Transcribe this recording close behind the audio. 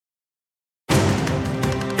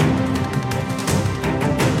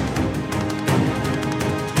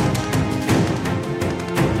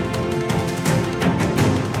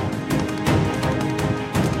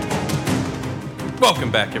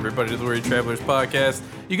Welcome back, everybody, to the Weary Travelers podcast.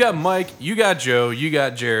 You got Mike, you got Joe, you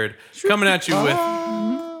got Jared coming at you with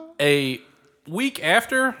a week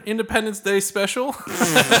after Independence Day special. We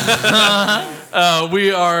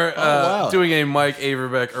are doing a Mike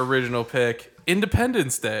Averbeck original pick,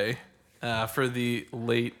 Independence Day, for the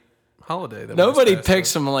late holiday. Nobody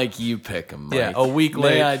picks them like you pick them, Mike. Yeah, a week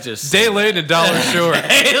late. I just day late and a dollar short.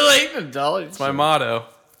 Day late and a dollar short. It's my motto.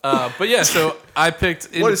 But yeah, so I picked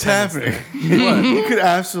Independence What is happening? Day. You could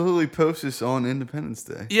absolutely post this on Independence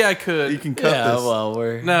Day. Yeah, I could. You can cut this. Well,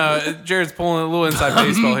 we're... No, Jared's pulling a little inside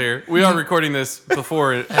baseball here. We are recording this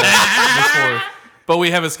before, but we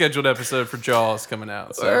have a scheduled episode for Jaws coming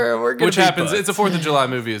out. So, We're gonna which be happens, buds. it's a 4th of July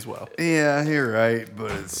movie as well. Yeah, you're right, but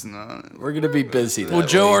it's not. We're going to be busy that Well,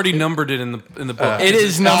 Joe week. already numbered it in the book. It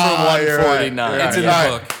is number you're right. 149. It's in the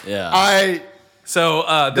book. Yeah. So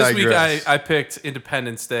this Digress. week I picked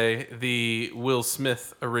Independence Day, the Will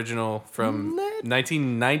Smith original from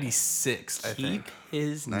 1996, I think. Keep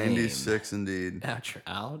his name 96 indeed.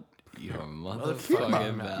 out your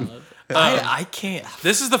motherfucking mouth. I can't.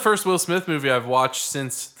 This is the first Will Smith movie I've watched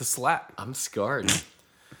since The Slap. I'm scarred.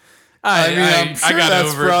 I'm sure got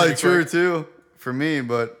that's over it probably pretty true quick. too for me,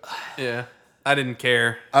 but Yeah, I didn't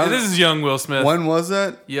care. I- This is young Will Smith. when was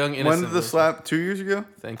that? Young, When innocent did the Will slap? 2 years ago?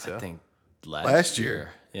 I think so. I think Last year.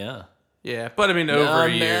 Yeah. Yeah, but I mean over a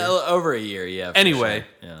year. Over a year, yeah. for Anyway,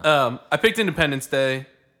 sure. Yeah. I picked Independence Day.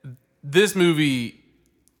 This movie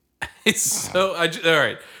is so... all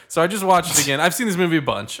right, so I just watched it again. I've seen this movie a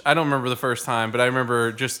bunch. I don't remember the first time, but I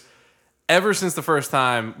remember just... Ever since the first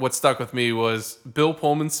time, what stuck with me was Bill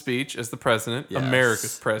Pullman's speech as the president, Yes.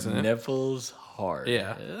 America's president. Nipples hard.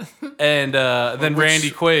 Yeah. And then Randy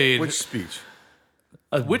Quaid. Which speech?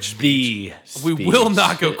 Which The we will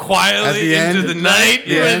not go At quietly the into end? the night.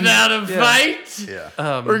 without a fight.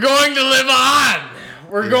 Yeah. We're going to live on.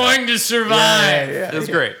 We're going to survive. It was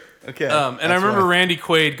great. Okay. And I remember Randy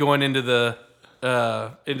Quaid going into the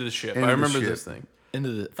ship. Into I the remember ship. this thing. Into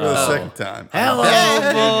the for the second time. Hello,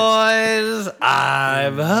 boys.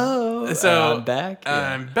 I'm home. So I'm back.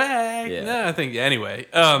 Yeah. I'm back. Yeah. No, I think anyway.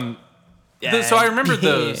 So I remember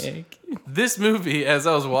those. This movie, as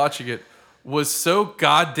I was watching it, was so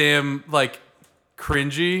goddamn like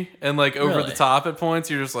cringy and like over Really? the top at points.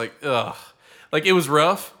 You're just like, ugh. Like it was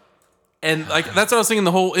rough. And like that's what I was thinking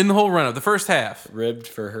in the whole run of the first half. Ribbed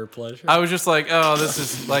for her pleasure. I was just like, oh, this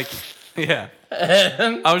is like, yeah.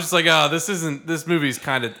 I was just like, oh, this movie's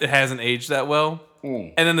kind of, it hasn't aged that well.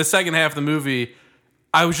 And then the second half of the movie,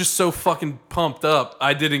 I was just so fucking pumped up.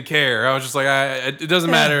 I didn't care. I was just like, it doesn't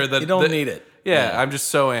matter that you don't need it. Yeah, I'm just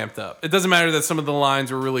so amped up. It doesn't matter that some of the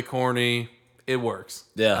lines were really corny. It works.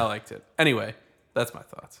 Yeah. I liked it. Anyway, that's my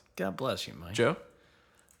thoughts. God bless you, Mike. Joe?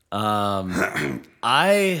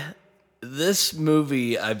 This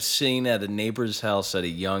movie I've seen at a neighbor's house at a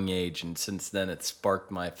young age, and since then it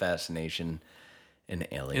sparked my fascination in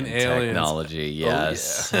alien aliens. technology.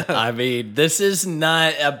 Yes, I mean this is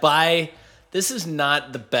not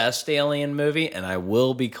the best alien movie, and I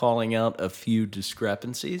will be calling out a few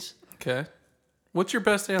discrepancies, Okay. What's your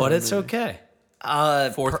best alien but it's movie? okay.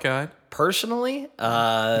 Fourth Kind? Personally,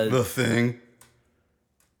 The Thing.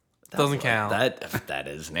 Doesn't count. that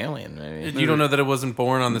is an alien movie. You don't know that it wasn't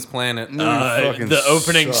born on this planet. Fucking The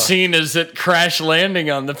opening suck. scene is it crash landing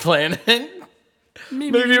on the planet.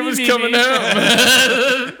 Maybe it was coming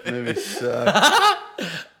home. Maybe suck.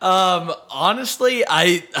 Honestly,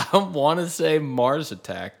 I want to say Mars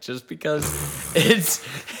Attack just because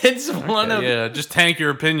it's one of Yeah, just tank your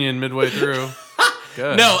opinion midway through.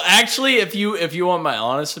 Good. No, actually, if you want my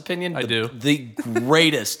honest opinion, I do.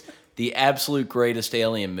 The absolute greatest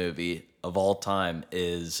alien movie of all time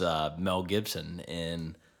is Mel Gibson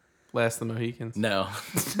in Last of the Mohicans. no,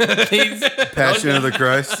 He's- Passion of the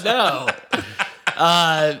Christ. no.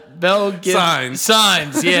 Mel Gibson.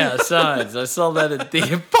 Signs, yeah, Signs. I saw that at the.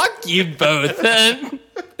 Fuck you both.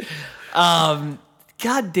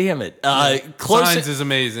 God damn it. Signs is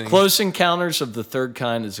amazing. Close Encounters of the Third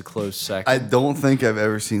Kind is a close second. I don't think I've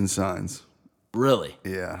ever seen Signs. Really?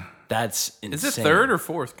 Yeah. That's insane. Is it third or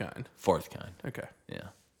fourth kind? Fourth kind? Okay. Yeah.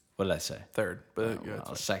 What did I say? Third. But yeah,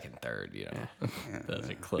 Well, second, third, you know.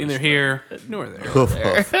 Doesn't close. neither here nor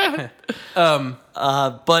there.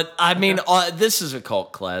 But I mean, this is a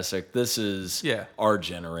cult classic. This is our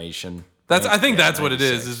generation. I think Yeah, that's what it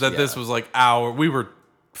is. 96, Is that this yeah. was like we were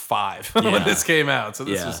 5 when Yeah. this came out, so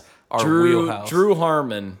this Yeah. was our wheelhouse. Drew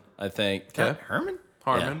Harmon, I think. Okay. Harmon?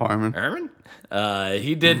 Harmon. Harmon. Harmon?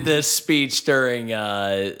 He did this speech during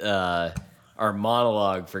our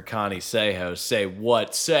monologue for Connie Seho. Say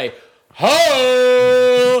what? Say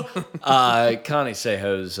ho! Connie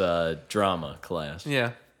Seho's drama class.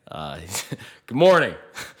 Yeah. Good morning.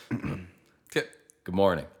 Good, Good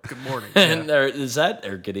morning. good morning. And Yeah. is that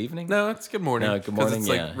or good evening? No, it's good morning. No, good 'cause morning, It's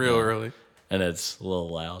yeah, like real yeah. early. And it's a little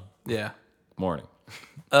loud. Yeah. Morning.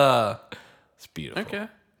 Uh. It's beautiful. Okay.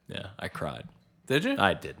 Yeah, I cried. Did you?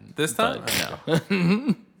 I didn't. This time? but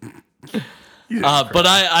no. But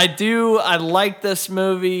I like this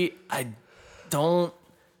movie. I don't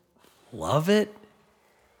love it.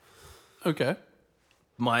 Okay.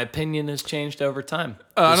 My opinion has changed over time.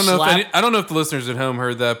 I don't know. Slap- I don't know if the listeners at home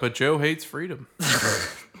heard that, but Joe hates freedom.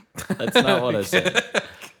 That's not what I said.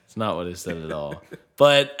 It's not what I said at all.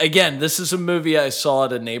 But again, this is a movie I saw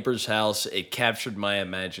at a neighbor's house. It captured my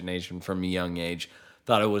imagination from a young age.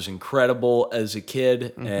 Thought it was incredible as a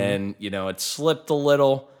kid, and it slipped a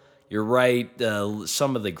little. You're right.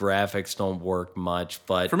 Some of the graphics don't work much,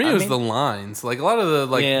 but For me, it was the lines. Like a lot of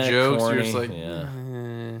the jokes. corny, You're just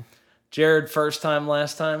like, Jared, first time,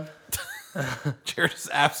 last time. Jared has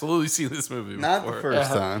absolutely seen this movie before. Not the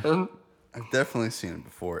first time. I've definitely seen it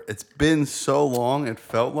before. It's been so long. It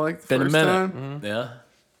felt like the Been first a minute. time. Yeah.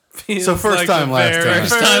 Feels So first like time, the last very time.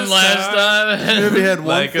 First time, last time. Movie had one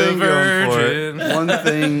Like a thing going for virgin.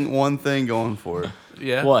 it. One thing going for it.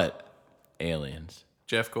 Yeah. What? Aliens.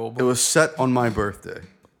 Jeff It Goldblum. was set on my birthday,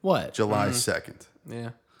 What? July 2nd. Yeah.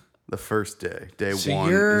 The first day. Day So 1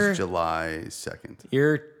 you're- is July 2nd.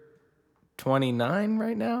 You're 29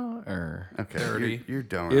 right now, or Okay, 30. You're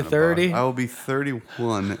done. You're 30? I will be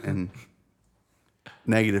 31 in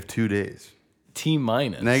 -2 days. T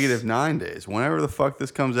minus? -9 days. Whenever the fuck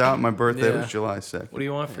this comes out, my birthday Yeah. was July 2nd. What do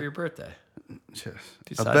you want for your birthday? Just a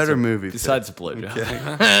Besides better movie. Besides a I'm blowjob.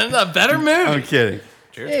 kidding. A better movie. I'm kidding.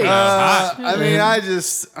 Jared's Hey. hot. I mean, I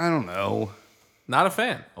don't know. Not a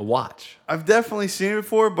fan. A watch. I've definitely seen it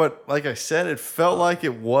before, but like I said, it felt like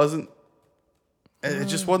it wasn't. It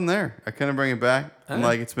just wasn't there. I couldn't bring it back. I'm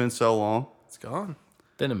like, it's been so long, It's gone.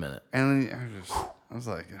 Been a minute. and then I was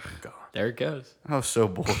like, Gone. There it goes. I was so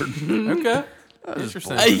bored. Okay.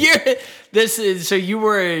 Interesting. So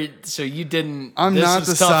you didn't. I'm this not is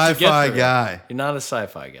the tough to get sci-fi through. guy. You're not a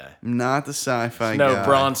sci-fi guy. I'm not the sci-fi No guy.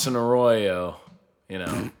 Bronson Arroyo.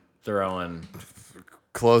 Throwing.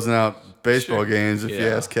 Closing out baseball games. If you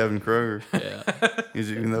Yeah. ask Kevin Kroger, Yeah.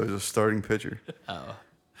 even though he's a starting pitcher.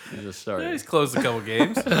 He's a starter. Yeah, he's closed a couple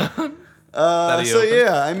games. So open?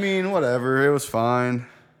 yeah, I mean, whatever. It was fine,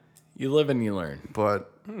 You live and you learn.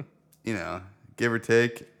 but give or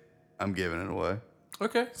take, I'm giving it away.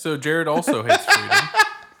 Okay. So Jared also hates freedom.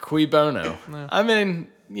 Cui bono. I mean,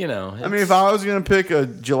 I mean, if I was gonna pick a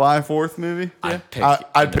July 4th movie,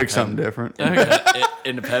 I'd pick something different.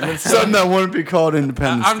 Independence. Something that wouldn't be called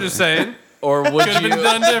Independence. I'm just saying. Or would Could have been you?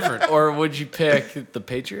 done different. Or would you pick The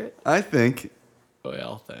Patriot? I think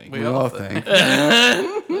Well, thank we you. all think.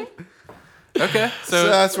 Okay. So So,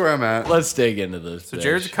 that's where I'm at. Let's dig into this. so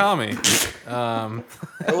Jared's a commie.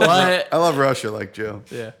 What? I love Russia like Joe.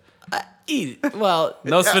 Yeah. Well,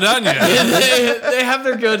 No Svidanya. they have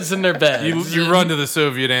their goods and their bads. You run to the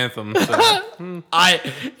Soviet anthem. So.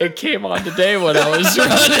 It came on today when I was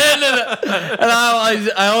running, and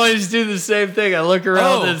I always do the same thing. I look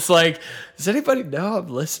around Oh. and it's like, does anybody know I'm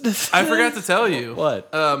listening? To I forgot to this? tell you. What?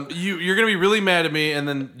 You're gonna be really mad at me, and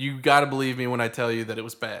then you gotta believe me when I tell you that it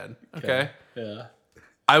was bad. Okay. Yeah.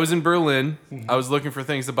 I was in Berlin. I was looking for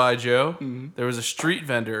things to buy Joe. There was a street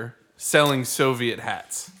vendor selling Soviet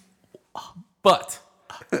hats, but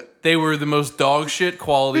they were the most dog shit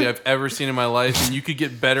quality I've ever seen in my life, and you could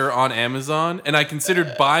get better on Amazon. And I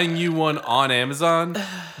considered buying you one on Amazon,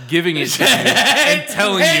 giving it to you, and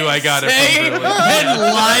telling you I got it from Berlin. And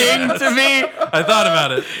lying to me. I thought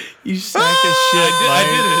about it. You sack of shit. I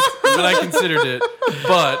did it, but I considered it.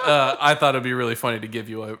 But I thought it'd be really funny to give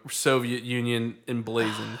you a Soviet Union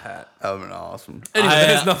emblazoned hat. That would have been awesome. Anyway, that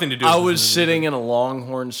has nothing to do with I this was movie. sitting in a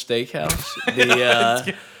Longhorn Steakhouse.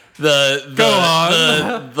 The Go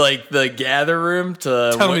on. the gather room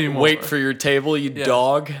to Tell me more. wait for your table, you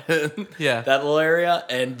dog. Yeah. That little area,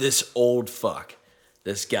 and this old fuck,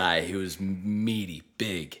 this guy who was meaty,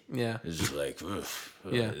 big. Yeah. Is just like, oof.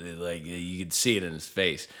 Yeah. Like you could see it in his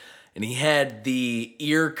face, and he had the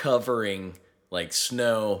ear covering like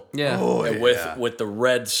snow. Yeah. Oh, And yeah. with the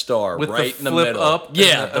red star With the right in the flip middle. up and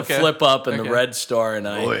Yeah, the- the okay. flip up and Okay. the red star, and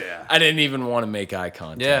Oh, yeah. I didn't even want to make eye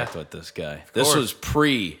contact Yeah. with this guy. This course. was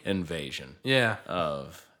pre-invasion Yeah.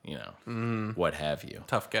 of what have you.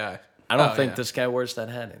 Tough guy. I don't Oh, think yeah. this guy wears that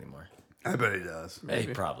hat anymore. I bet he does. He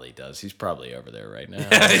probably does. He's probably over there right now.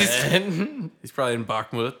 He's probably in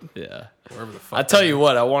Bakhmut. Yeah. Wherever the fuck. I tell you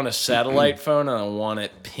what, I want a satellite phone and I want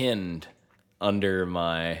it pinned under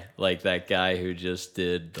my, like that guy who just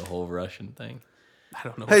did the whole Russian thing. I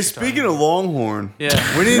don't know. Hey, speaking of Longhorn,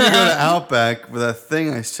 Yeah. we need to go to Outback for that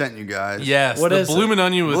thing I sent you guys. yes, What the is it? bloomin'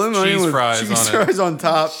 onion with Bloomin' onion cheese with fries cheese on it. fries on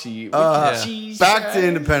top. Cheese Back fries? to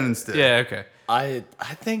Independence Day. Yeah, okay. I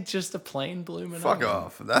think just a plain bloomin' Fuck onion.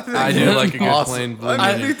 off. That thing I do like a good awesome. plain bloomin' I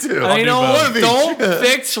mean, onion. me too. I mean, do both. don't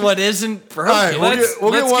fix what isn't broken. All right,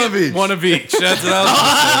 we'll get one of each. One of each. That's what I was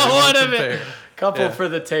gonna say. One of Compare. it. Couple for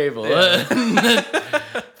the table.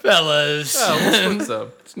 Fellas. Oh, we'll split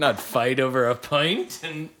some. Let's not fight over a pint.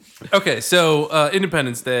 And Okay, so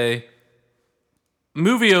Independence Day.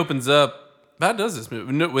 Movie opens up. How does this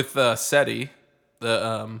movie? With SETI,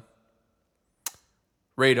 the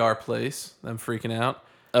radar place. I'm freaking out.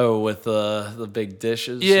 oh, with the big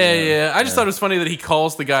dishes. Yeah. I just thought it was funny that he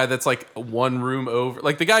calls the guy that's like one room over.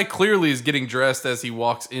 Like the guy clearly is getting dressed as he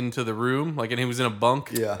walks into the room, like, and he was in a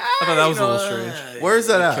bunk. Yeah. I thought that was a little strange. Where's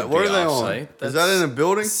that at? could Where be are they on? off-site. Is that in a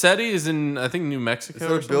building? Is SETI is in, I think, New Mexico.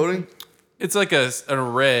 that or a something. building? It's like an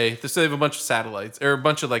array. So they have a bunch of satellites or a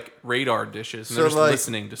bunch of like radar dishes, and So, they're just like-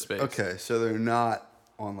 listening to space. Okay, so they're not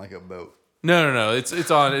on like a boat. No. It's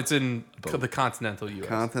in the continental U.S.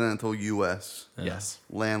 Continental U.S. Yes.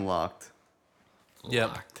 Landlocked.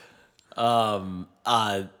 Yep.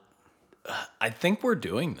 I think we're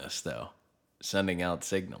doing this though, sending out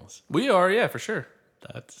signals. We are, yeah, for sure.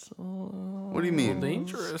 That's What do you mean?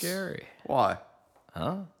 Dangerous. scary. Why?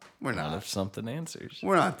 Huh? We're What not. if something answers?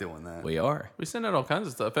 We're not doing that. We are. We send out all kinds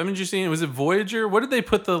of stuff. Haven't you seen? Was it Voyager? What did they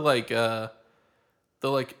put the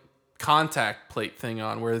contact plate thing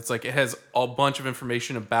on? Where it's like it has a bunch of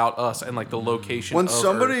information about us and like the location. When of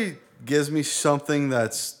somebody Earth. gives me something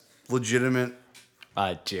that's legitimate,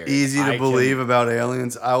 Jerry, easy to believe about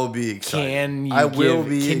aliens, I will be excited. Can you I will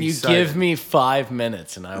be Can you excited. give me 5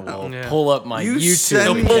 minutes and I will Yeah. pull up my You YouTube?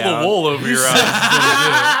 send me- pull account. the wool over your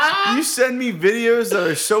eyes. You send me videos that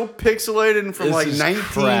are so pixelated and from This like is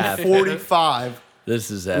crap. 1945 This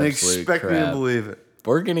is and absolute expect me to crap. believe it.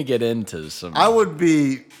 We're gonna get into some. I would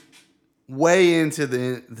be way into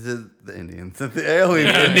the Indians, the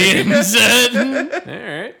alien. Indians. All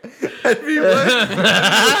right. I'd be way.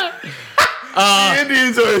 The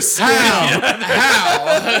Indians are a scam.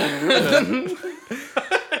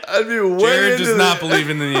 I'd be way Jared into does not believe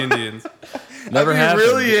in the Indians. Never I'd be happened.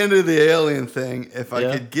 really into the alien thing if I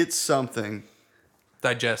Yeah. could get something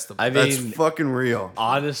Digestible. I that's mean, fucking real.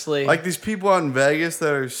 honestly, Like these people out in Vegas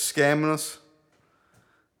that are scamming us.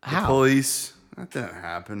 The how? police. That didn't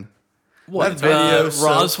happen. What that video is so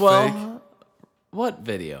Roswell? fake. What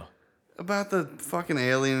video? About the fucking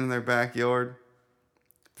alien in their backyard.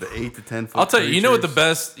 The 8 to 10 foot. I'll tell you. You know what the creatures.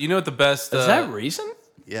 best? You know what the best? Is that recent?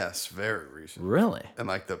 Yes, very recent. Really? And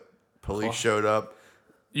like the police showed up.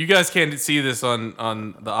 You guys can't see this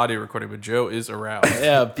on the audio recording, but Joe is aroused.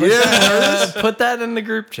 Yeah. Put that in the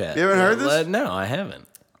group chat. You haven't heard this? No, I haven't.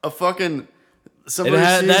 A fucking somebody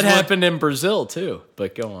sees That what, happened in Brazil too.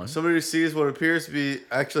 But go on. Somebody sees what appears to be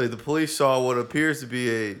actually the police saw what appears to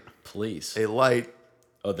be Police. a light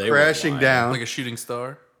Oh, they were crashing lying. down. Like a shooting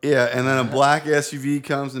star. Yeah, and then a black SUV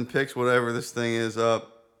comes and picks whatever this thing is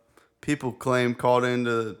up. People called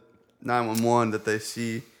into 911 that they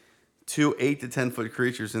see 2 8 to 10 foot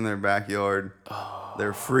creatures in their backyard. Oh,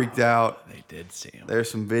 they're freaked out. They did see him. There's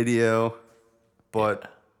some video,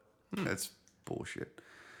 but it's bullshit.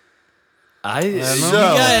 I So, mean,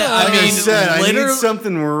 like I said, I need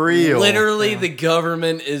something real. Literally, the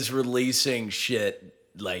government is releasing shit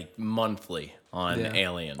like monthly on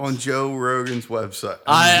aliens. On Joe Rogan's website.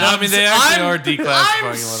 I mean, they actually are declassifying a lot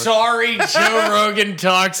I'm of- sorry, Joe Rogan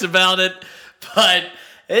talks about it, but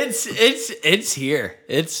it's here.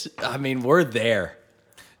 I mean, we're there.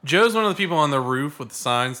 Joe's one of the people on the roof with the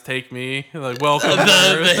signs. Take me, like welcome. to The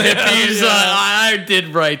Earth. hippies. I did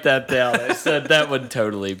write that down. I said that would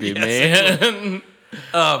totally be me.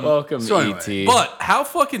 Welcome, so anyway, ET. But how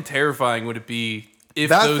fucking terrifying would it be if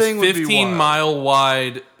That those thing would be 15 wild. mile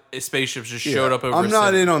wide spaceships just showed up over? I'm a not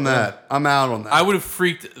city? in on that. I'm out on that. I would have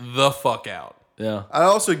freaked the fuck out. yeah. I'd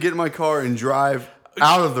also get in my car and drive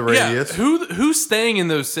out of the radius. Yeah, who's staying in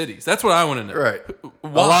those cities? That's what I want to know. Right.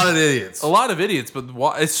 Why? A lot of idiots. A lot of idiots, but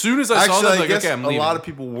why? As soon as I saw Actually, them, I I was like, guess okay, I'm a leaving. lot of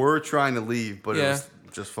people were trying to leave, but it Yeah. was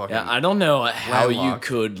just fucking. Yeah, I don't know how you Landlocked.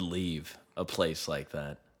 could leave a place like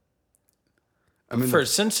that. I mean, For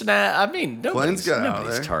Cincinnati, I mean, Planes got out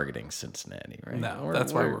nobody's there. targeting Cincinnati, right? No,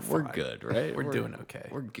 that's why we're fine. good, right? We're doing okay.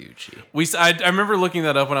 We're Gucci. I remember looking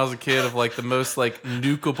that up when I was a kid of like the most like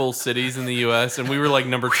nukable cities in the U.S. and we were like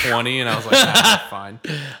number 20, and I was like, nah, fine.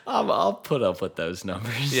 I'll put up with those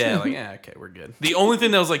numbers. Yeah, like okay, we're good. The only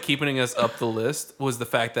thing that was like keeping us up the list was the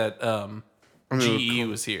fact that GE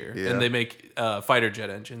was here Yeah. and they make fighter jet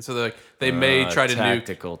engines, so they may try to nuke.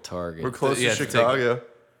 tactical target. we're close Yeah, to it's Chicago.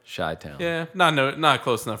 Chi-town. Yeah, not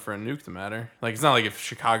close enough for a nuke to matter. Like, it's not like if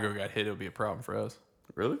Chicago got hit, it would be a problem for us.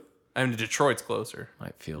 Really? I mean, Detroit's closer.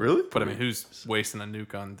 Might feel Really? But I mean, who's wasting a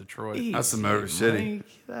nuke on Detroit? That's the Motor City. Mike,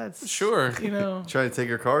 that's Sure. Trying to take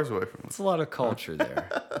your cars away from us. it's a lot of culture there.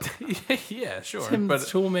 Yeah, sure. Tim But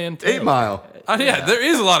Toolman 8 Taylor. Mile. yeah, there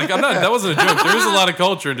is a lot of. That wasn't a joke. There is a lot of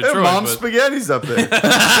culture in Detroit. Mom but- Spaghetti's up there.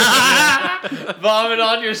 Vomit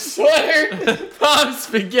on your sweater. Mom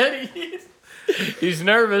spaghetti. He's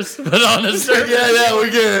nervous, but on a certain yeah, we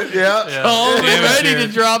get it. Yeah. Oh, we're Damn it, ready to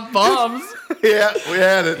Jared. drop bombs. Yeah, we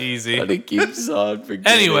had it. Easy. But it keeps on forgetting.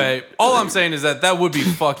 Anyway, all I'm saying is that would be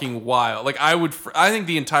fucking wild. Like, I think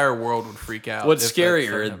the entire world would freak out. What's if that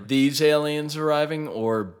scarier, happened. these aliens arriving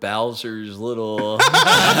or Bowser's little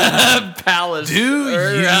palace? Do you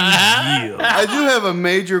yield? I do have a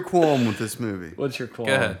major qualm with this movie. What's your qualm?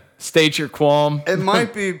 Go ahead. State your qualm. It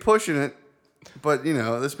might be pushing it, but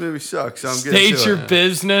this movie sucks. So I'm getting State to your it.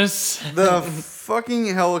 business. The fucking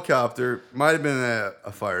helicopter might have been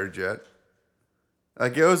a fighter jet.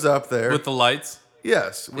 It goes up there. With the lights?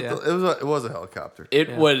 Yes, Yeah. it was a helicopter.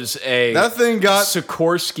 It was a That thing got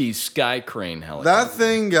Sikorsky Sky Crane helicopter. that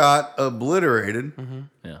thing got obliterated,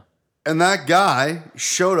 Yeah. and that guy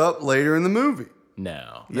showed up later in the movie.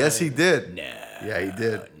 No. Yes, he did. No. Yeah, he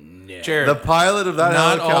did. Jared, The pilot of that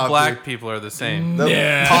not helicopter. all black people are the same. The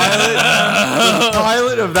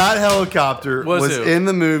pilot of that helicopter Was was who? in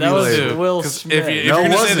the movie That was later. Will 'Cause Smith. if No, you're it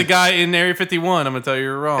going to say the wasn't. guy in Area 51, I'm going to tell you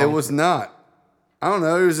you're wrong. It was not. I don't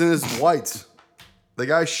know. He was in his whites. The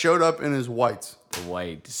guy showed up in his whites. The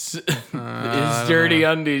whites. His dirty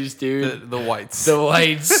undies, dude. the whites. The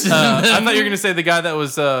whites. I thought you were going to say the guy that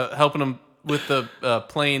was helping him with the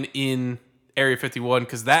plane in Area 51,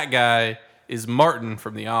 because that guy is Martin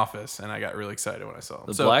from The Office, and I got really excited when I saw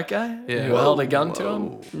him. The black guy? Yeah. Who held a gun to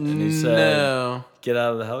him? And he said, No. get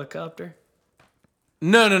out of the helicopter?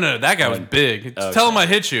 No. That guy was big. Tell him I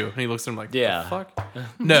hit you. And he looks at him like, Yeah. the fuck?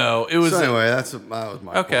 No, it was... So anyway, that was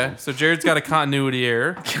my okay, point. so Jared's got a continuity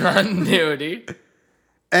error. Continuity.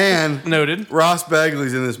 And Noted. Ross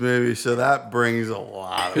Bagley's in this movie, so that brings a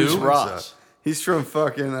lot of Who's points Ross? up. He's from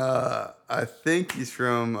fucking, I think he's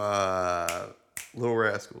from Little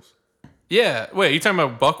Rascals. Yeah. Wait, you talking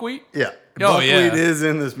about Buckwheat? Yeah. Oh, Buckwheat yeah. is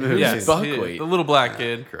in this movie. Yes. Buckwheat. The little black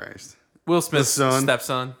kid. Christ. Will Smith's son.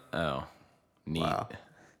 stepson. Oh. Neat. Wow.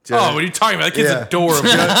 Oh, what are you talking about? That kid's Yeah.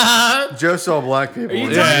 adorable. Joe saw black people. You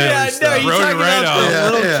in talking, the yeah, movie no, stuff. you Wrote it talking right about off. the Yeah,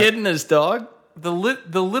 little yeah. kid and his dog? The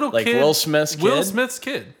little Like kid. Will Smith's Will kid? Smith's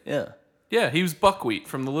kid. Yeah. Yeah, he was Buckwheat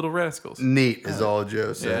from the Little Rascals. Neat is all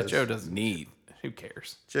Joe says. Yeah, Joe doesn't. Neat. Who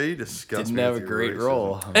cares? Joe, you disgust Didn't me have a with your great racism.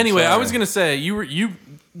 role. I'm Anyway, I sorry. was gonna say you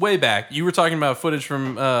way back. You were talking about footage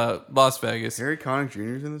from Las Vegas. Harry Connick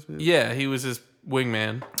Jr.'s in this movie? Yeah, he was his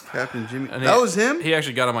wingman. Captain Jimmy. And That was him? He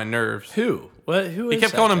actually got on my nerves. Who? What? Who He is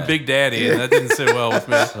kept that calling him guy? Big Daddy, and that didn't sit well with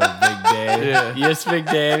me. Big Daddy. Yeah. Yes, Big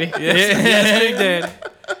Daddy. Yes, Big Daddy.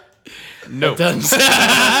 No, Doesn't sound-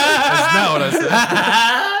 that's not what I said.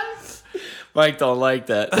 Mike don't like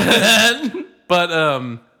that. But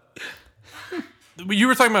you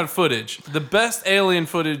were talking about footage. The best alien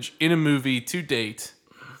footage in a movie to date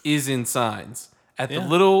is in Signs. At the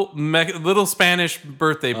little Spanish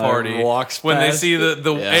birthday party, walks when they past see it.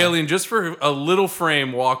 the Yeah. alien just for a little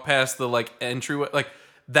frame walk past the entryway,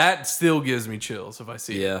 that still gives me chills if I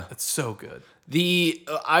see it. Yeah. It's so good.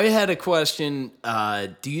 I had a question.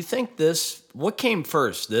 Do you think what came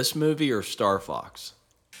first, this movie or Star Fox?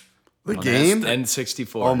 The game?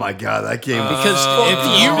 N64. Oh my God, that game. Because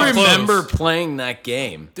if you close. remember playing that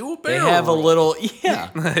game, Do a they barrel have a roll. little yeah,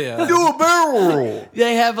 Yeah. do a barrel roll.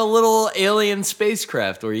 they have a little alien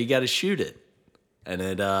spacecraft where you got to shoot it, and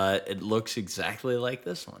it looks exactly like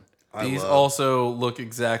this one. These also look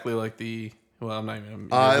exactly like the. Well, I'm not even.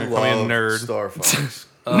 I you're gonna call me a love nerd. Star Fox.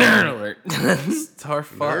 Nerd alert! Star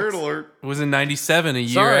Fox. Nerd alert. It was in '97, a year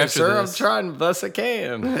Sorry, after sir, this. I'm trying the best I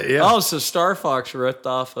can. Yeah. Oh, so Star Fox ripped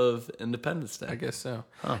off of Independence Day. I guess so.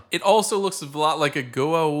 It also looks a lot like a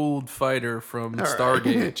Goa'uld fighter from Stargate.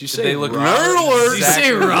 Did you say They look Nerd alert. Did you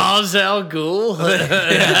say Ra's al Ghul? It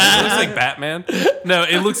looks like Batman. No,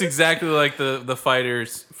 it looks exactly like the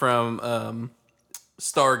fighters from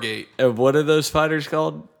Stargate. And what are those fighters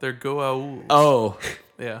called? They're Goa'uld. Oh,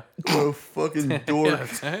 Yeah. Oh, fucking dork.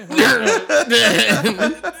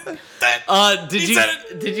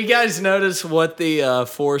 did you guys notice what the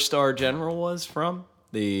 4-star general was from?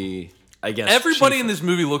 I guess Everybody chief, in this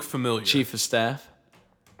movie looked familiar. chief of staff,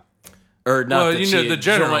 or not? Well, the you know, chief, the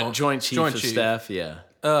general. joint chief Joint of chief. staff. Yeah.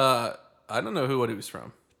 I don't know what he was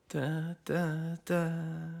from. Da, da, da,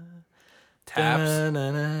 Taps. da,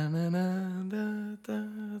 na, na, na, na, da, da,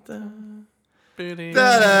 da.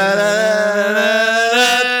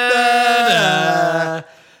 Da-da-da-da-da.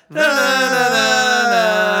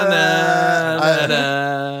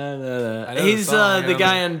 the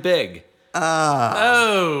guy in Big.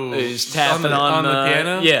 Oh, He's tapping on the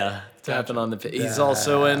piano. Yeah, tapping on the. He's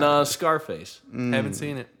also in Scarface. Haven't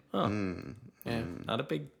seen it. Yeah, not a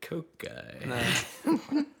big Coke guy. No.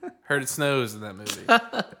 Heard it snows in that movie.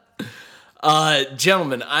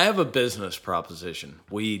 Gentlemen, I have a business proposition.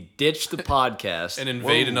 We ditched the podcast And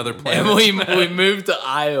invade another planet. and we moved to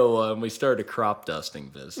Iowa and we started a crop dusting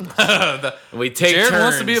business. We take Jared turns.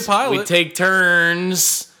 wants to be a pilot. We take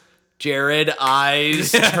turns. Jared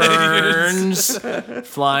eyes turns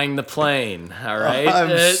flying the plane. All right,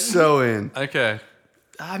 I'm so in. Okay.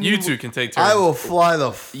 I mean, You two can take turns. I will fly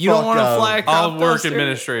the fuck You don't want to out of fly a it. crop I'll work duster?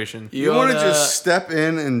 administration. You want to wanna- just step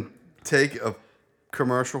in and take a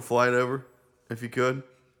commercial flight over, if you could?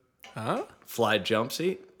 Huh? fly jump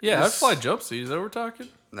seat? Yeah, I'd fly jump seat. Is that what we're talking?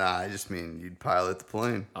 Nah, I just mean you'd pilot the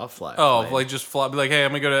plane. I'll fly. A Oh, plane. like just fly. Be like, hey,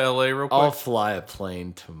 I'm gonna go to LA real quick. I'll fly a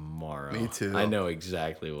plane tomorrow. Me too. I know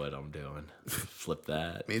exactly what I'm doing. Flip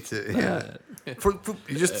that. Me too. Yeah. You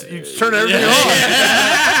just turn everything on.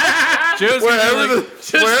 Joe's gonna be like,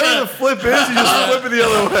 Wherever the flip is, you just flip it the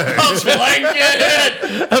other way.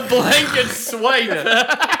 A blanket swipe.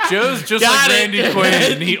 Joe's just Got like it. Randy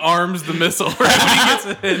Quaid, and he arms the missile right when he gets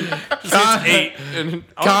in. Just hits 8 and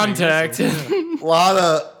Contact. lot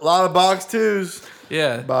of box twos.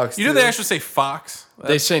 Yeah, Box You know they two. actually say Fox.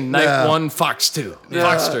 They say night Yeah. 1, Fox 2,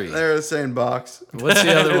 Fox 3. They're the same box. What's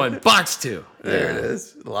the other one? Box 2. There it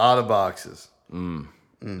is. A lot of boxes.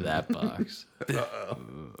 That box.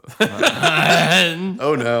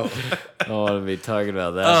 Oh no. I don't want to be talking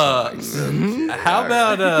about that. How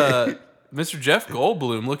about Mr. Jeff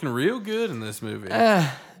Goldblum looking real good in this movie?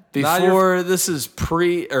 Before this is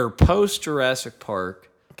post Jurassic Park.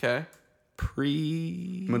 Okay,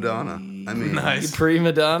 Madonna. I mean, nice. Pre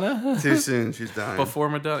Madonna. too soon. She's dying. Before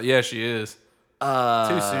Madonna, yeah, she is.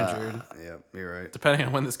 Too soon, Jared. Yep, you're right. Depending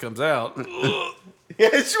on when this comes out. Yeah,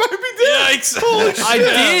 she might be dead.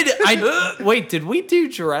 Yikes! Wait, did we do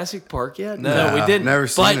Jurassic Park yet? No. we didn't. Never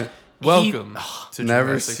seen But it. Welcome to Never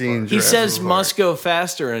Jurassic seen Park. He Jurassic says Park. must go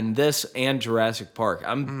faster in this and Jurassic Park.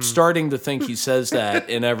 I'm starting to think he says that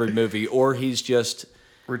in every movie, or he's just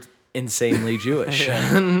insanely Jewish.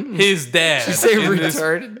 His dad. Say in this-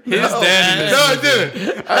 retarded? His dad. In No, this I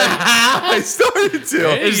didn't. I started to.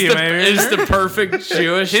 Hey, Is the perfect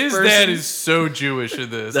Jewish His person? dad is so Jewish in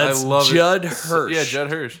this. That's I love Judd it. Hirsch. Yeah, Judd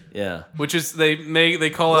Hirsch. Yeah. Which is they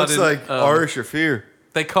call Looks out in like Ari Shafir.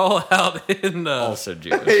 they call out in Also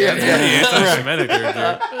Jewish. anti-Semitic.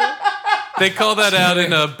 They call that out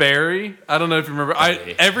in Barry. I don't know if you remember.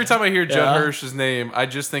 Every time I hear Judd Yeah. Hirsch's name, I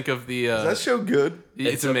just think of the. Is that show good?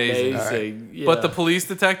 It's amazing. amazing. Yeah. But the police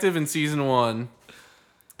detective in season 1,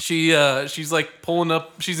 she's like pulling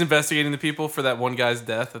up. She's investigating the people for that one guy's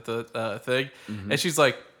death at the thing, and she's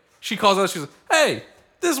like, she calls out. She's like, "Hey,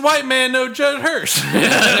 this white man know Judd Hirsch."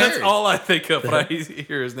 That's all I think of when I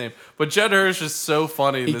hear his name. But Judd Hirsch is so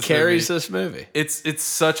funny. In he this carries movie. this movie. It's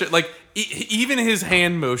such a like. Even his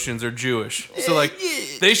hand motions are Jewish. So like,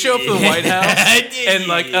 they show up to the White House and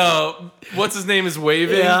like, what's his name is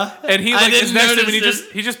waving, Yeah. and he I like is didn't next to him and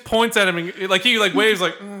notice he just points at him and like he like waves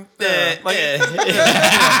like, like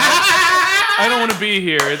I don't want to be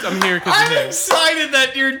here. I'm here because of I'm him. excited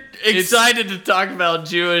that you're excited to talk about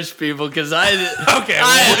Jewish people because I Okay,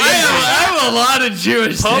 I have a lot of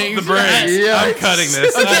Jewish pump things. the brakes. Yeah. I'm cutting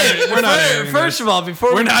this. Okay, We're not airing first this. of all,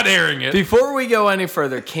 We're not airing it. before we go any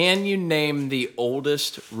further, can you name the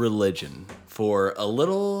oldest religion for a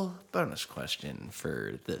little bonus question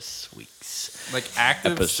for this week's Like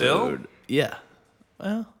active still? episode? Yeah.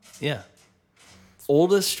 Well, yeah.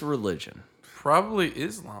 Oldest religion. Probably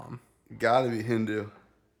Islam. Gotta be Hindu.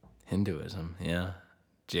 Hinduism, yeah.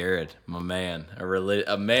 Jared, my man,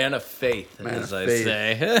 a man of faith, Man as of I faith.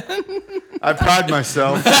 say. I pride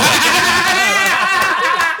myself.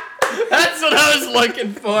 That's what I was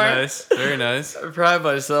looking for. Nice, very nice. I pride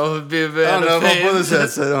myself on being a man I don't know of if faith. I'll put this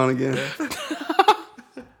headset on again.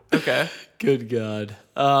 Okay. Good God.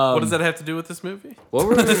 What does that have to do with this movie? What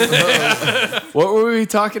were we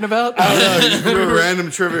talking about? I don't know. You just do a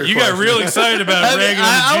random trivia You got question. real excited about Reagan and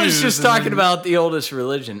I was Jews, just and talking then- about the oldest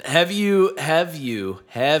religion. Have you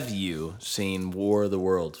seen War of the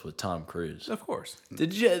Worlds with Tom Cruise? Of course.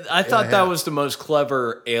 Did you? I thought that was the most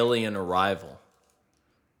clever alien arrival.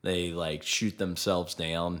 They like shoot themselves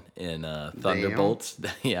down in Thunderbolts.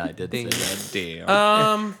 Yeah, I did say that.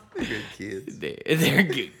 Damn. Good kids. They're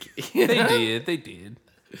good. They did.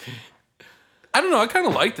 I don't know. I kind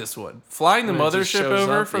of like this one. Flying the When it just mothership shows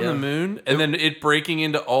over up, from yeah. the moon, and then it breaking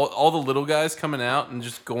into all the little guys coming out and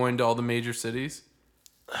just going to all the major cities.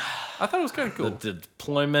 I thought it was kind of cool. The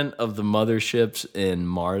deployment of the motherships in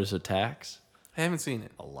Mars Attacks, I haven't seen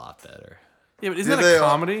it. a lot better. Yeah, but isn't Yeah, that they a are.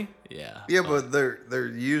 comedy? Yeah. Yeah, but they're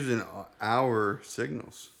using our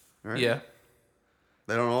signals, right? Yeah.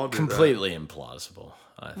 They don't all do Completely implausible.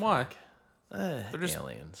 I think. Why? They're just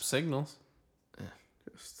aliens. Signals. I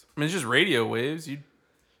mean, it's just radio waves.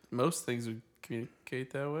 Most things would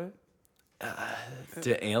communicate that way.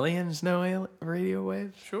 Do aliens know radio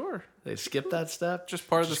waves? Sure. They skip that step? Just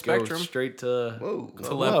part of the go spectrum. straight to Whoa.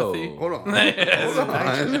 Telepathy. Whoa. Hold on. Hold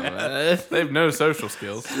on. They have no social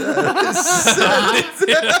skills.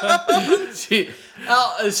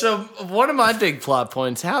 So one of my big plot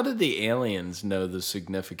points, how did the aliens know the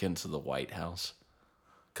significance of the White House?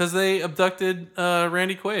 Because they abducted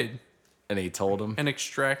Randy Quaid And he told them? and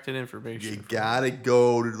extracted information. You gotta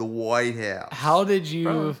go to the White House. How did you...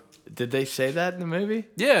 Bro. Did they say that in the movie?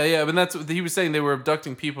 Yeah, but that's what he was saying. They were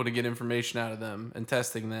abducting people to get information out of them and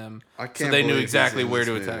testing them, I so can't they knew believe exactly he's in where this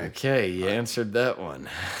to movie. attack. Okay, you answered that one.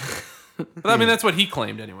 But I mean, that's what he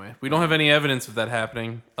claimed anyway. We don't have any evidence of that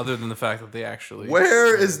happening, other than the fact that they actually.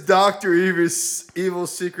 Where is Dr.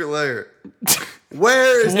 Evil's secret lair?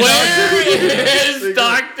 Where is Where is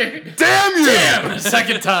Doctor? Damn you! Damn, a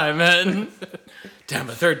second time, man. Damn,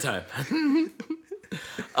 a third time.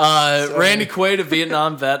 Randy Quaid, a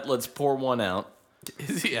Vietnam vet. Let's pour one out.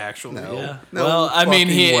 Is he actually? No. Yeah. No well, I mean,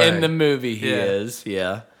 fucking way. in the movie he Yeah. is.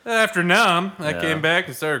 Yeah. After Nam, I came back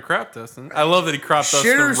and started crop dusting. I love that he crop dusted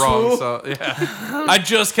Shitter the wrong swole. song. Yeah. I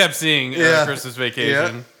just kept seeing Yeah. Christmas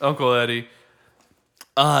Vacation, Uncle Eddie.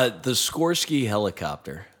 The Skorsky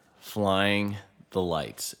helicopter flying the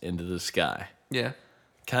lights into the sky. Yeah.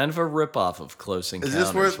 Kind of a ripoff of Close Is Encounters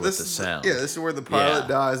this where with this the is? sound. Yeah, this is where the pilot Yeah.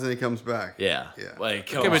 dies and he comes back. Yeah. Yeah.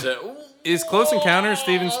 Like, Okay, but comes is Close Encounters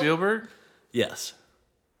Steven Spielberg? yes.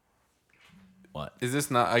 What? Is this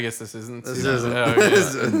not? I guess this isn't. This Steven- isn't. Oh, okay.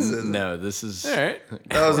 This isn't. No, this is All right.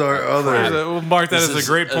 That was our other. We'll mark that this as is a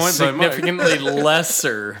great point by Mike. significantly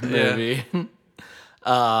lesser movie.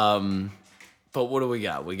 But what do we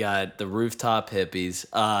got? We got the rooftop hippies.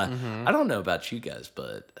 I don't know about you guys,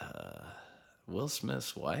 but Will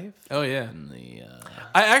Smith's wife Oh yeah. in the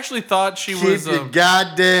I actually thought she Keep was. your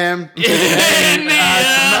goddamn.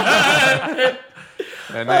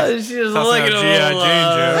 she was Tossing looking out a G.I. little,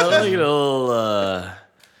 Jane looking a little,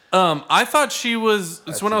 I thought she was.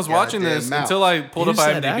 It's when I was a watching goddamn this mouth. until I pulled Who's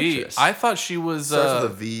up that IMDb. actress? I thought she was. Starts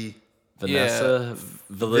with a V. Vanessa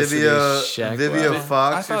Felicity Vivia Shackwell. I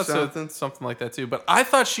Fox or thought something. something like that too. But I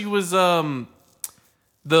thought she was the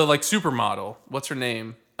like supermodel. What's her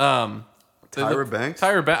name? Tyra Banks?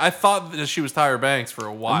 Tyra Banks. I thought that she was Tyra Banks for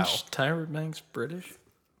a while. Isn't Tyra Banks British?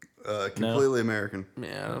 Completely American.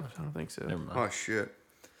 Yeah, I don't think so. Never mind. Oh shit.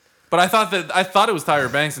 But I thought it was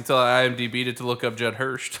Tyra Banks until I IMDb'd it to look up Judd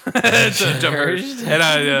Hirsch. Judd Hirsch? And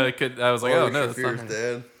I was like, oh no, that's not Shafir's her.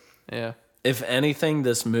 dead. Yeah. If anything,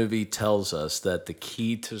 this movie tells us that the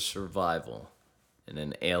key to survival in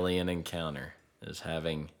an alien encounter is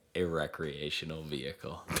having a recreational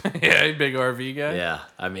vehicle. Yeah, you big RV guy. Yeah,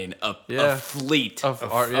 I mean a fleet Of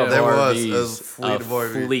of yeah. There was RVs, a fleet of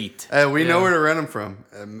RVs. fleet. Hey, we know Yeah. where to rent them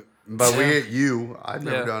from. But you, I've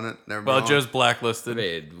never Yeah. done it. Never. Well, been on. Joe's blacklisted.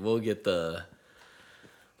 Wait, we'll get the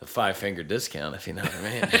 5-finger discount if you know what I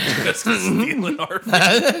mean. That's stealing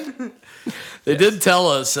RV. They did tell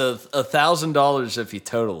us $1,000 if you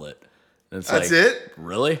total it. And it's That's like, it.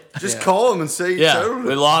 Really? Just Yeah. call them and say you Yeah, totaled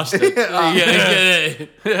we it. lost it. Yeah.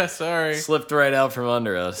 Yeah, sorry. Slipped right out from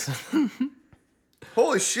under us.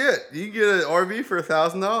 Holy shit! You can get an RV for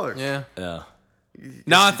 $1,000. Yeah. Yeah.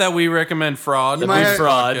 Not that we recommend fraud. might Be have-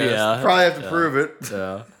 fraud, podcast. yeah. Probably have to prove it.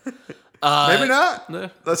 Yeah. Maybe not. Yeah.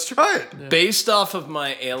 Let's try it. Based off of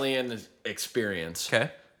my alien experience,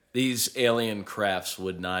 Okay. these alien crafts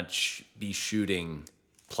would not be shooting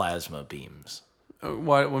plasma beams.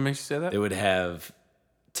 What makes you say that? They would have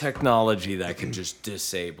technology that could just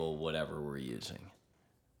disable whatever we're using.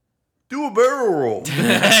 Do a barrel roll.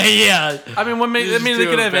 Yeah. I mean, Just they do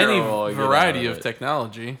could a have any barrel, get variety out of of it.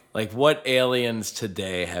 technology. Like, what aliens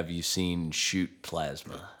today have you seen shoot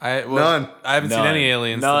plasma? None. I haven't seen None. any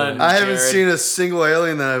aliens. None. Today. I haven't Jared. seen a single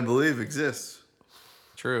alien that I believe exists.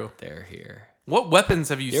 True. They're here. What weapons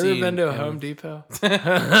have you You ever seen? been to a in- Home Depot? that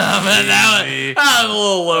was a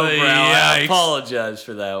little lowbrow. I Yikes. apologize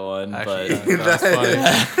for that one. Actually, But that's funny.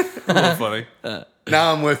 A little funny.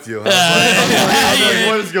 Now I'm with you. I was like,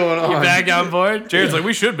 what is going on? back on board? Jared's like,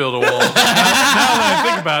 we should build a wall. now that I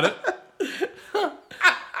think about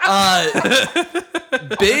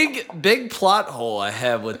it. Big plot hole I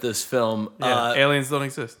have with this film. Yeah, aliens don't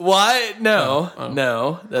exist. Why?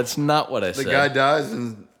 No, that's not what I The said. guy dies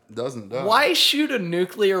and doesn't die. Why shoot a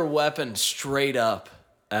nuclear weapon straight up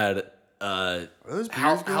at Are those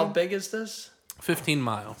how beers how good? big is this? 15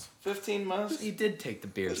 miles. 15 miles? He did take the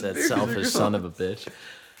beers, that Beers are selfish gone. son of a bitch.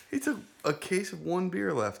 He took a case of 1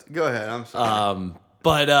 beer left. Go ahead. I'm sorry.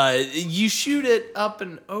 But you shoot it up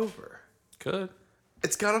and over. Good.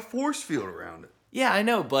 It's got a force field around it. Yeah, I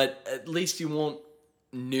know, but at least you won't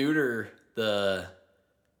neuter the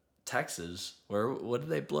Texas. What did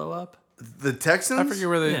they blow up? The Texans? I forget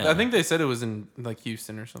where they. Yeah. I think they said it was in like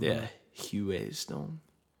Houston or something. Yeah, Huey-stone.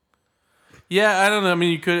 Yeah, I don't know. I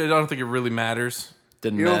mean, you could. I don't think it really matters.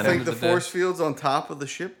 Didn't You don't matter. think the the day. force field's on top of the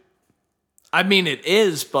ship? I mean, it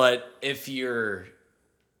is, but if you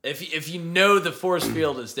know the force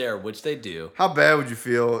field is there, which they do. How bad would you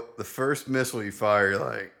feel the first missile you fire, you're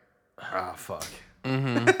like, ah, fuck.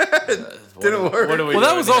 Didn't work. What are we Well, that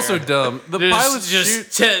doing was here? also dumb. The pilots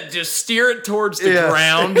shoot. Just steer it towards the Yeah.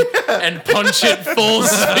 ground and punch it full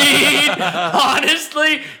speed.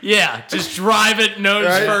 Honestly, yeah, just drive it nose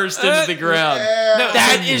Right? first into the ground. Yeah. No,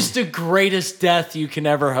 that is the greatest death you can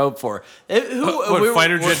ever hope for.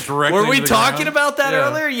 Fighter jet directly Were we into the talking ground? about that Yeah.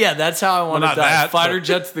 earlier? Yeah, that's how I want Well, to not die. that, Fighter but-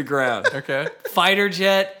 jet to the ground. Okay. Fighter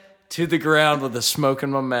jet to the ground with a smoke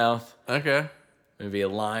in my mouth. Okay. Maybe a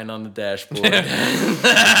line on the dashboard.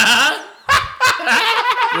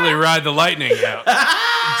 Really ride the lightning out.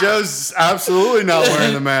 Joe's absolutely not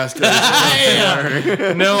wearing the mask.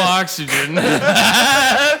 No oxygen.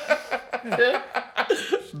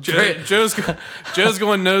 Joe's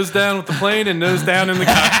going nose down with the plane and nose down in the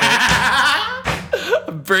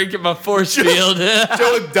cockpit. Breaking my force field.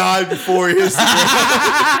 Joe died before he hit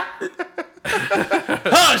the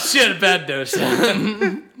Oh shit, a bad dose.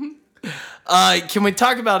 Can we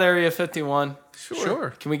talk about Area 51?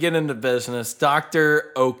 Sure. Can we get into business?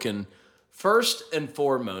 Dr. Oken. First and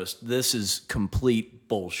foremost, this is complete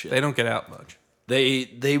bullshit. They don't get out much.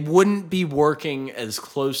 They wouldn't be working as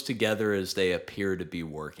close together as they appear to be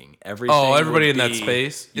working. Everything Oh, everybody would in that be-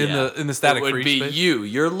 space? Yeah. In the static it would free be space? you.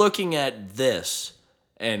 You're looking at this,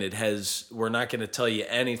 and it has. We're not going to tell you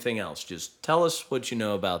anything else. Just tell us what you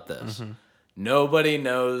know about this. Mm-hmm. Nobody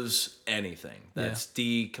knows anything. That's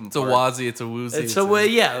decompartmented. It's a wazi, it's a woozy. It's a way,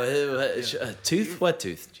 yeah. A tooth? What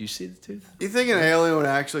tooth? Do you see the tooth? You think an alien would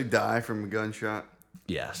actually die from a gunshot?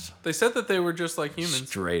 Yes. They said that they were just like humans.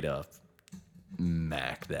 Straight up.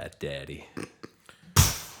 Mac that daddy.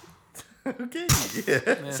 Okay.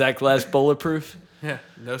 Yeah. Is that glass bulletproof? Yeah.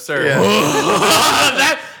 No, sir. Yeah.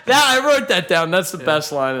 That I wrote that down. That's the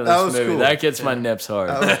best line of That this was movie. cool. That gets my nips hard.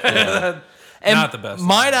 Yeah. And Not the best.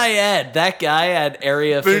 Might I add, that guy at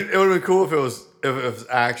Area But 50. it would have been cool if it was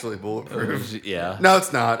actually bulletproof. Yeah. No,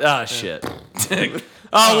 it's not. Oh shit.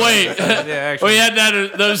 Oh wait. Yeah, actually. We had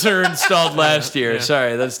that. Those are installed last year.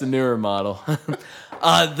 Sorry, that's the newer model.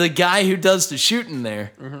 The guy who does the shooting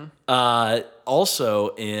there,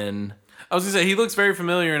 also in. I was gonna say he looks very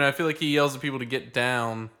familiar, and I feel like he yells at people to get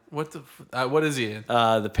down. What the? What is he in?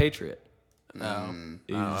 The Patriot. No.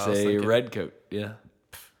 He's I was a thinking- redcoat. Yeah.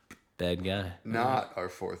 Bad guy. Not our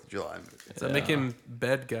 4th of July movie. Does that make him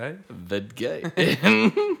bad guy? Bad guy.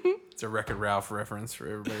 It's a Wreck-It Ralph reference for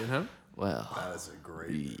everybody at home. Well. That is a great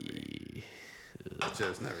movie.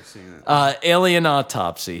 Joe's never seen it. Alien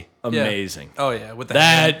Autopsy. Yeah. Amazing. Oh yeah, with the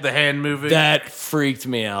That- the hand moving. That freaked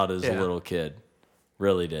me out as a Yeah. little kid.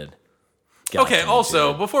 Really did. Got Okay. me,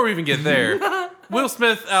 Also, dude. before we even get there, Will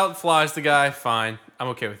Smith outflies the guy. Fine, I'm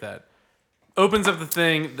okay with that. Opens up the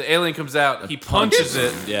thing. The alien comes out. He punches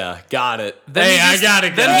it. Yeah, got it. Then Hey, he I just- got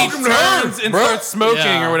it. Then he Welcome to Earth, turns and bro. starts smoking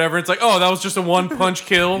Yeah. or whatever. It's like, oh, that was just a one punch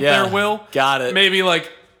kill. Yeah. There, Will. Got it. Maybe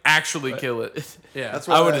like actually kill it. Yeah. That's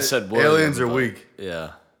why I would've said William, aliens are but- weak. Yeah.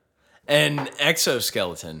 And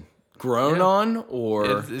exoskeleton. Grown Yeah. on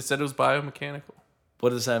or It said it was biomechanical. what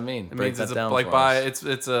does that mean? It means it's a, like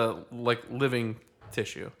it's a like living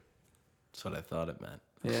tissue. That's what I thought it meant.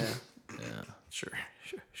 Yeah. Yeah. Sure.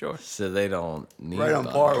 So they don't need Right on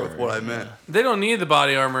body par armor. with what I meant. They don't need the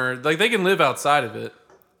body armor. Like they can live outside of it.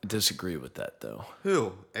 Disagree with that though.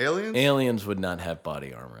 Who? Aliens? Aliens would not have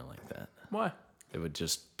body armor like that. Why? They would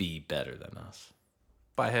just be better than us.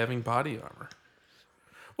 By having body armor.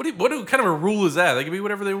 What kind of a rule is that? They can be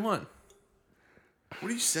whatever they want. What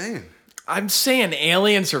are you saying? I'm saying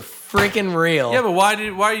aliens are freaking real. Yeah, but why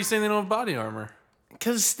are you saying they don't have body armor?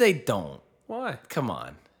 Because they don't. Why? Come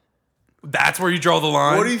on. That's where you draw the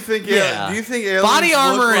line. What do you think? Yeah. Do you think aliens Body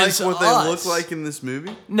armor look like is what they us. look like in this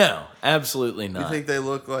movie? No, absolutely You not. think they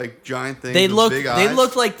look like giant things? They with look. Big They eyes?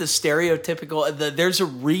 look like the stereotypical. There's a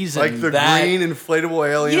reason like the that green inflatable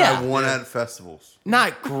alien Yeah. I won at festivals.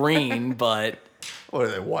 not green, but What are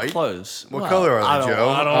they? White? close. What Well, color are they, I don't, Joe?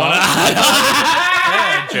 I don't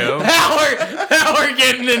Yeah, Joe. want now we're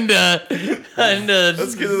getting into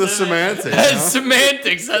Let's get to the semantics. huh?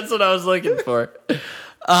 semantics. That's what I was looking for.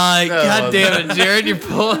 God damn it, Jared, you're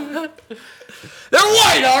pulling. They're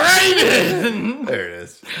white, all right. There it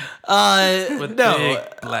is. With no, big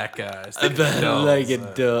black eyes. like a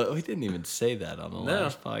duh. We didn't even say that on the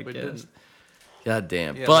last we podcast. didn't. God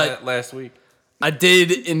damn. Yeah, but last week. I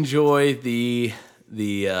did enjoy the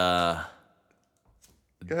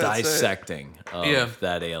dissecting of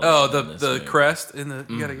that alien. Oh, in this the movie. crest in the.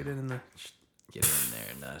 You gotta get it in the. Get in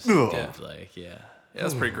there, nice. Like, yeah. Yeah,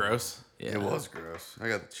 that's pretty gross. Yeah. It was gross. I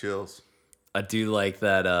got the chills. I do like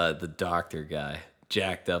that the doctor guy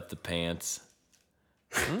jacked up the pants.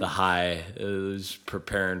 The high was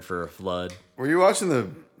preparing for a flood. Were you watching the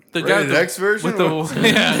guy Rated X version? with the with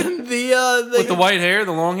the white hair,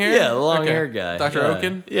 the long hair. Yeah, the long hair guy. Dr. Yeah.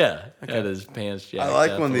 Oaken? Yeah, had his pants jacked I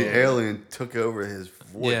like up when a the little bit. alien took over his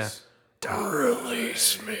voice. Yeah. Don't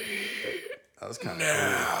release me. That was kind of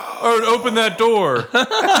cool. Or open that door.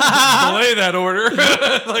 Delay that order.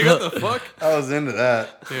 Like, what the fuck? I was into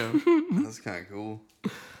that. Yeah. That's kind of cool.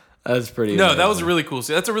 That's pretty. No, that amazing. was a really cool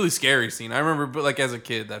scene. That's a really scary scene. I remember, but like as a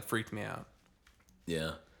kid, that freaked me out.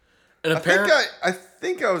 Yeah. And I apparently,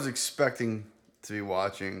 think I was expecting to be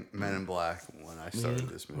watching Men in Black when I started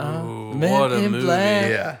this movie. Ooh, Men what a in movie. Black.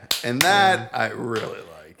 Yeah, and that I really like.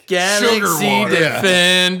 Galaxy Water.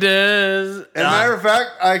 Defenders. As a matter of fact,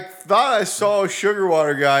 I thought I saw a Sugar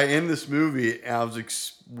Water guy in this movie, and I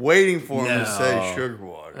was waiting for him to say Sugar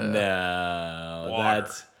Water. No, Water.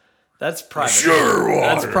 that's private. Sugar Water.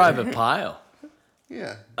 That's Private Pile.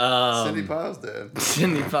 Yeah, Cindy Pyle's dead.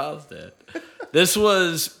 Cindy Pyle's dead. This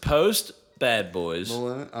was post Bad Boys,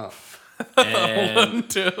 Oh. and,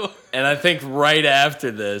 Too. and I think right after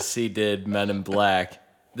this he did Men in Black.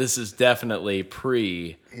 This is definitely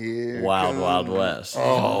pre Wild Wild West.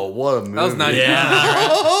 Oh, what a movie! That was 99.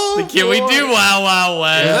 Yeah. Can we do Wild Wild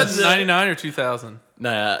West? That's 99 or 2000.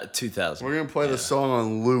 Nah, 2000. We're gonna play the song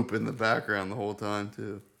on loop in the background the whole time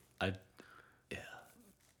too.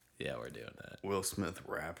 Yeah, we're doing that. Will Smith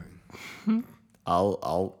rapping. I'll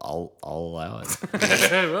allow it.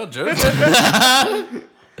 Well, Joseph.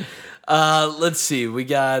 Let's see. We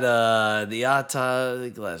got the Ata,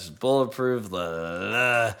 the glasses bulletproof. La, la,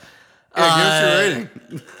 la. Yeah,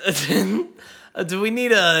 give us your rating. Do we need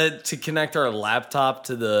to connect our laptop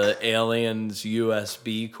to the alien's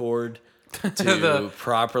USB cord to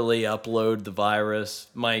properly upload the virus?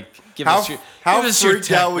 Mike, give us your How give us your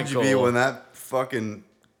freaked out would you be technical- when that fucking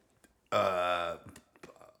I'll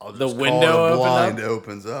just The call window it a opened blind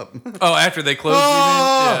opens up. Oh, after they closed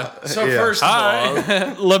you mean? So Yeah. first of all,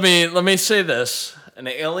 let me say this: an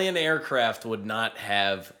alien aircraft would not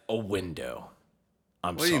have a window.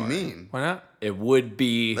 I'm What sorry. do you mean? Why not? It would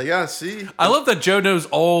be. They gotta see. I love that Joe knows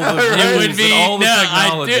all the It rules would and all the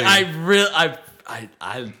technology. I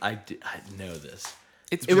know this.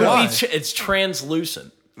 It's It would why? be. It's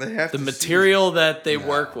translucent. They have The to material that they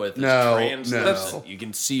work with is No, translucent. no. You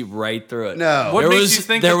can see right through it. No. What There makes was- you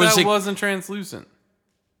think there that was that a- wasn't translucent?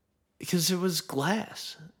 Because it was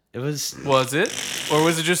glass. It was. Was it? Or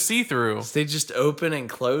was it just see-through? They just open and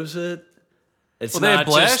close it. It's Well, they not had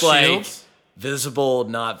blast just like shields. visible,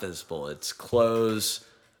 not visible. It's close,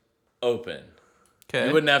 open. Okay.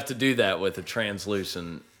 You wouldn't have to do that with a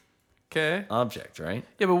translucent Okay. object, right?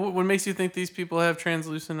 Yeah, but what makes you think these people have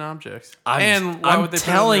translucent objects? I'm and why I'm would they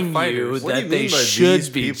telling put it on you their fighters? What do that you they mean by should these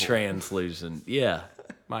be people? translucent. Yeah.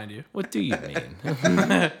 Mind you. What do you mean?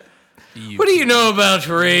 What do you know about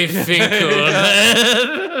Ray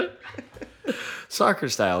Finkel? Soccer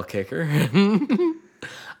style kicker.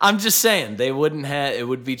 I'm just saying they wouldn't have. It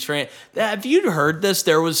would be Have you heard this?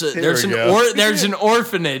 There's we go. there's an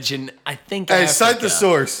orphanage, and I think Hey, Africa. cite the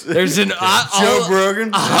source. There's an Joe Brogan.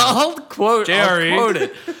 I'll quote JRE.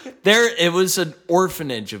 it. It was an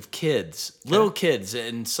orphanage of kids, little kids,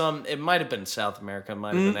 and it might have been South America, it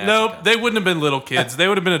might have been Nope, Africa. they wouldn't have been little kids. They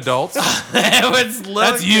would have been adults. It was little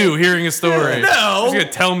That's you hearing a story. No. You're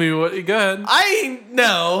gonna tell me what. Go ahead. I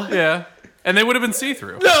know. Yeah, and they would have been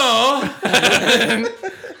see-through. No.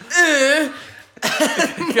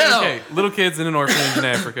 Okay, little kids in an orphanage in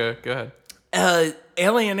Africa. Go ahead.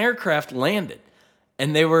 Alien aircraft landed.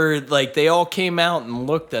 And they all came out and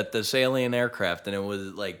looked at this alien aircraft, and it was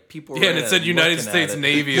like people were Yeah, and it said United looking at States it.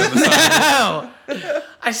 Navy on the side. No.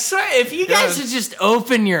 I swear, if you guys would just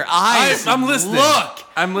open your eyes, I'm and listening. Look,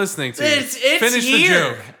 I'm listening to you. it's Finish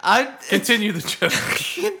here. the joke. Continue the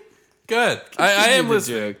joke. Good. I am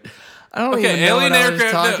listening. I don't Okay, even know alien what I was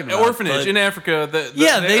aircraft, talking the about, orphanage but- in Africa.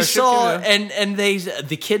 they a ship saw, came down. and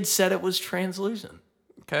the kids said it was translucent.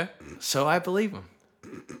 Okay. So I believe them.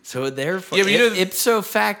 So therefore, Yeah, but you know- ipso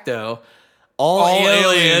facto, all All alien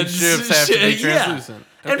aliens ships have to be yeah. translucent.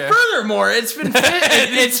 And furthermore, it's been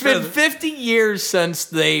 50 years since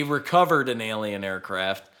they recovered an alien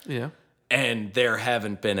aircraft. Yeah. And there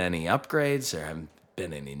haven't been any upgrades. There haven't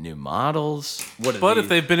been any new models. If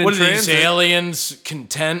they've been in what are transit, these aliens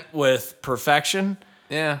content with perfection?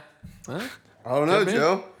 yeah. Huh? I don't know,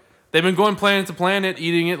 Joe. They've been going planet to planet,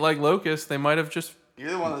 eating it like locusts. They might have just.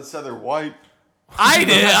 You're the one that said they're white. I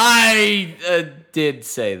did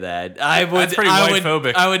say that. That's pretty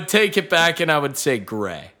white-phobic. I would take it back and I would say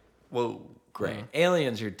gray. Whoa. Gray.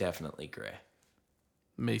 Aliens are definitely gray.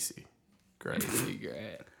 Macy. Great.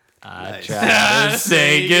 Gray. I try to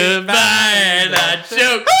say goodbye and I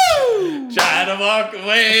choke. Try to walk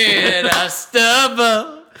away and I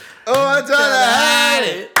stumble. Oh, I tried to hide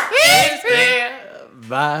it. It's there.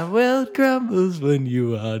 My world crumbles when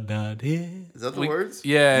you are not here. Is that the words?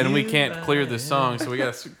 Yeah, and we can't clear this song, so we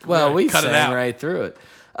gotta. Well, we cut it sang out right through it.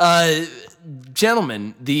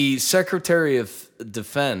 Gentlemen, the Secretary of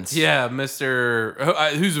Defense. Yeah,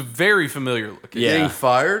 Mr. Who's very familiar looking. Yeah. Getting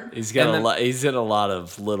fired? He's got He's in a lot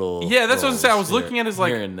of little. Yeah, that's what I was saying. I was roles looking at his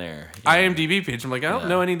like here and there. IMDb page. I'm like, I don't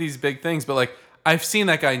know any of these big things, but like I've seen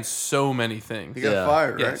that guy in so many things. He got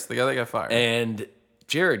fired, right? Yes, the guy that got fired. And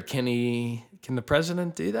Jared, can the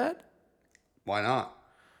president do that? Why not?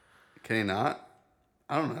 Can he not?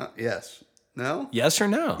 I don't know. Yes. No? Yes or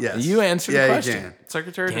no? Yes. You answer the question. He can.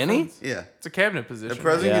 Secretary of Can he? Defense. Yeah. It's a cabinet position. The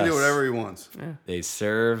president can do Yes. whatever he wants. They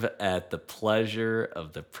serve at the pleasure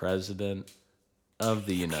of the president of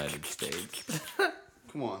the United States.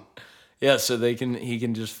 Come on. Yeah, so he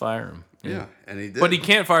can just fire him. Yeah. And he did. But he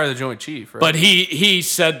can't fire the Joint Chief, right? But he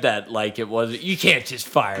said that like it wasn't. You can't just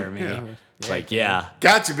fire me. It's like, yeah,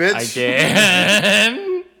 Gotcha, bitch. I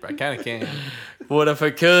can. I kind of can. What if I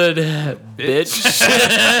could, bitch?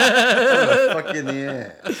 Fuck you in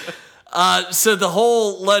the ass. So the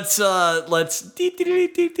whole let's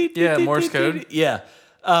Yeah, Morse code. Yeah,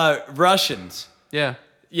 Russians. Yeah.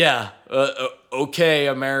 Yeah. Okay,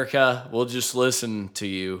 America, we'll just listen to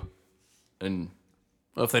you. And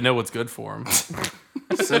Well, if they know what's good for them.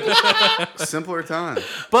 Simpler time.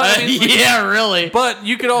 But I mean, yeah, really. But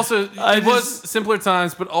you could also it was just- simpler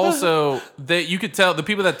times, but also that you could tell the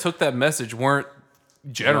people that took that message weren't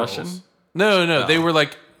generals. Russian? No, they were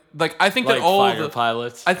like I think Like that all fighter the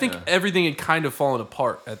pilots. I think everything had kind of fallen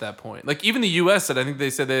apart at that point. Like even the U.S. said, I think they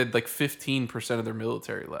said they had like 15% of their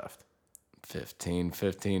military left.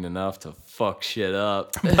 15 enough to fuck shit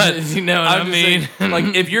up. But you know what I I'm just mean? saying, like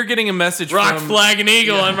if you're getting a message Rock, from flag, and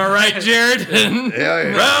eagle. Am I right, Jared? Yeah.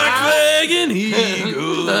 Rock, flag, and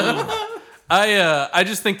eagle. I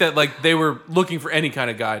just think that like they were looking for any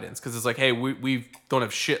kind of guidance because it's like, hey, we don't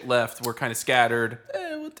have shit left. We're kind of scattered.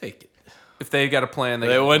 We'll take it. If they got a plan,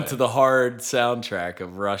 They went to the hard soundtrack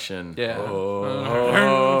of Russian. Yeah.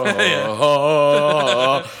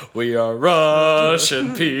 We are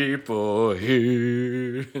Russian people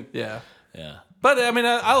here. Yeah. Yeah. But I mean,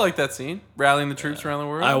 I like that scene, rallying the troops around the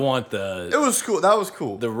world. I want It was cool. That was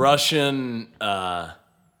cool. the Russian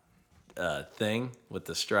thing with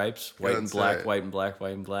the stripes, white and that's black, right. white and black,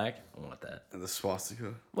 white and black. I want that. And the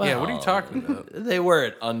swastika. Yeah, what are you talking about? They wear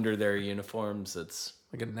it under their uniforms. It's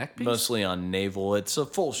Like a neck piece? mostly on naval. It's a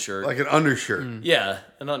full shirt. Like an undershirt. Yeah,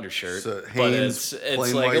 an undershirt. So, but Hanes, it's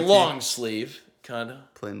plain like white a tee. long sleeve, kind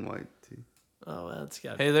of. Plain white tee. Oh, well, it's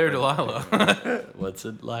got. Hey there, Delilah. What's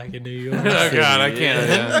it like in New York? Oh God, I can't.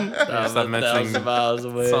 Yeah. Stop mentioning 1,000 miles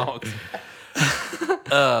away. songs.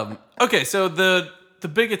 Okay, so the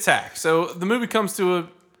big attack. So the movie comes to a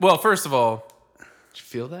well. First of all, Did you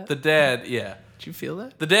feel that? the dad. Yeah, Did you feel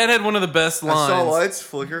that? the dad had one of the best I saw lines. lights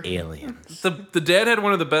flicker. Aliens. The dad had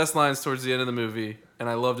one of the best lines towards the end of the movie, and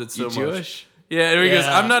I loved it so much. Jewish? Yeah, and he goes,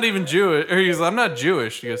 Yeah. "I'm not even Jewish." Or he goes, "I'm not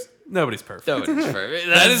Jewish." He goes, "Nobody's perfect." Nobody's perfect.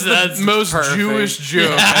 That is the most perfect. Jewish joke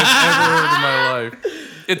I've ever heard in my life.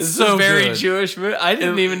 It's This so is a very good. Jewish movie. I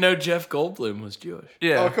didn't even know Jeff Goldblum was Jewish.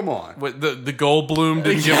 Yeah. Oh, come on. What, the Goldblum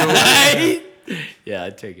didn't give it away. Yeah,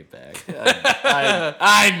 I take it back.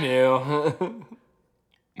 I knew.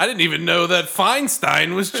 I didn't even know that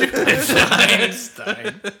Feinstein was Jewish.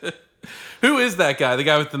 Einstein. Who is that guy? The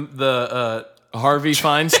guy with the Harvey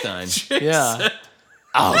Feinstein. Yeah.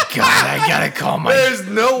 Oh God, I gotta call my. There's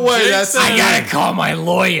no way that's. I gotta call my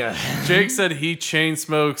lawyer. Jake said he chain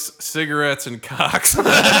smokes cigarettes and cocks.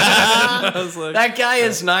 I was like, That guy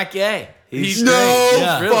is not gay. He's no straight.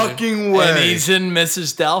 Yeah. Really? fucking way. And he's in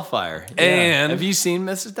Mrs. Doubtfire. Yeah. And- have you seen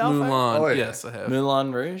Mrs. Doubtfire? Mulan. Oh, yeah. Yes, I have.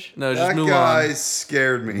 Moulin Rouge. No, just that Mulan. guy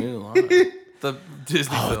scared me. Mulan. The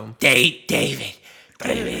Disney film. David.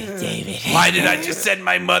 Why did I just send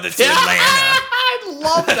my mother to Atlanta? I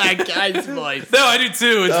love that guy's voice. No, I do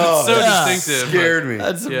too. It's so yeah. distinctive. Scared me.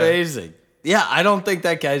 That's Yeah. amazing. Yeah, I don't think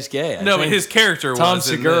that guy's gay. I No, but think his character Tom was.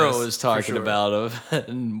 in Segura this, was talking for sure. about him,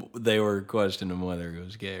 and they were questioning him whether he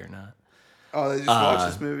was gay or not. Oh, they just watched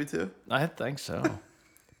this movie too? I think so.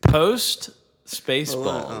 Post Well,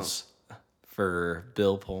 Spaceballs for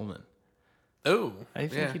Bill Pullman. Oh, I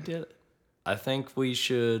think yeah. he did it. I think we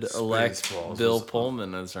should elect Spaceballs Bill was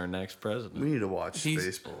Pullman as our next We president. need to watch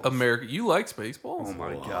He's Spaceballs. America. You like Spaceballs? Oh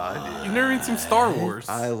my god, dude. You've never even seen Star Wars.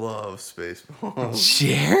 I love Spaceballs.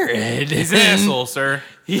 Jared. He's an asshole, sir.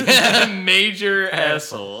 Yeah, major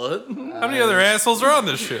asshole. How many other assholes are on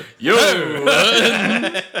this shit? Yo.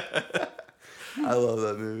 I love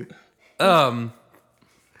that movie.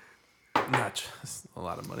 Not just a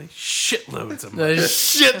lot of money. Shitloads of A money.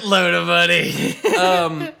 shitload of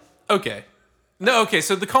money. Okay. No, okay,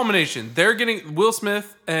 so the culmination. They're getting... Will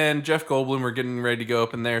Smith and Jeff Goldblum are getting ready to go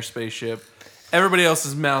up in their spaceship. Everybody else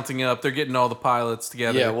is mounting up. They're getting all the pilots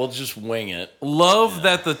together. Yeah, we'll just wing it. Love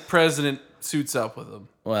that the president suits up with them.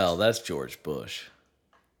 Well, that's George Bush.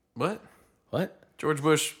 What? What? George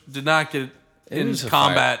Bush did not get in was a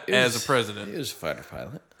combat fire- it as was- a president. He was a fighter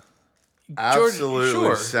pilot. Absolutely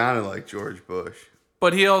sure. sounded like George Bush.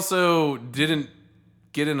 But he also didn't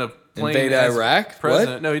get in a plane Invade as Iraq?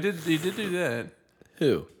 president. What? No, he did do that.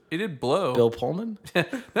 Who? He did blow. Bill Pullman?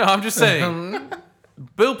 No, I'm just saying.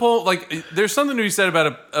 Bill Pull, like, there's something to be said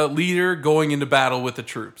about a leader going into battle with the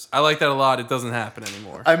troops. I like that a lot. It doesn't happen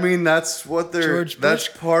anymore. I mean, that's what they're. George That's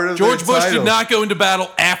Bush? part of George their Bush title. did not go into battle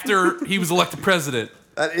after he was elected president.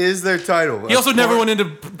 That is their title. He also never went into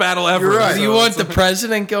battle ever. You're right. Do you want the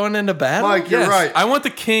president going into battle? Mike, you're Yes, right. I want the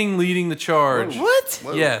king leading the charge. What?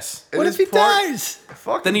 Yes. It What is if he part- dies?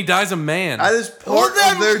 Fucking, Then he dies a man. That is part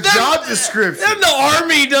of their job description. Then the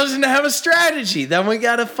army doesn't have a strategy. Then we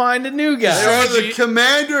got to find a new They guy. are the strategy-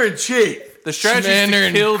 commander in chief. The strategy Commander is to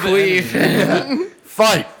in kill the chief. enemy.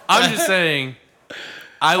 Fight. I'm just saying.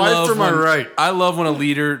 I Fight love for my when, right. I love when a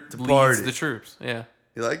leader leads party. the troops. Yeah,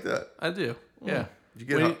 You like that? I do. Yeah. Did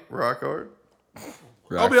you get rock hard?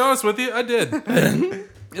 I'll be honest with you, I did.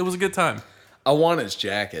 It was a good time. I want his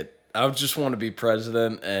jacket. I just want to be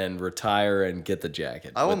president and retire and get the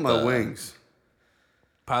jacket. I want with my the- wings.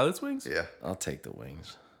 Pilot's wings? Yeah. I'll take the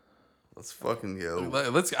wings. Let's fucking go.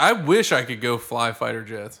 Let's. I wish I could go fly fighter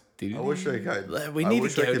jets. I wish I could. We I need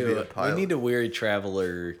wish to I go could be to a pilot. we need a weary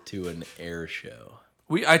traveler to an air show.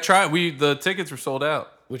 I tried. The tickets were sold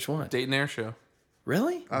out. Which one? Dayton Air Show.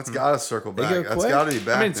 Really? That's got to circle back. go That's quick? got to be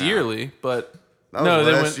back. I mean, it's now. yearly, but That was no,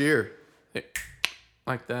 they last went year.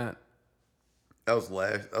 like that. That was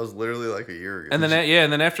last. That was literally like a year ago. And then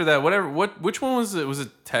and then after that, whatever. Which one was it? Was it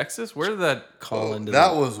Texas? Where did that? Call into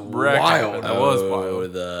that the- was wreck wild. happened. That was Oh,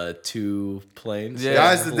 wild. the two planes. Yeah.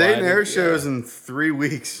 Guys, the Dayton collided? Air Show Yeah. is in 3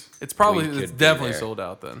 weeks. It's probably. We could It's be definitely there. sold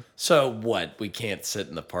out then. So what? We can't sit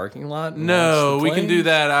in the parking lot? And No, watch the we can do planes?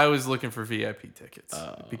 that. I was looking for VIP tickets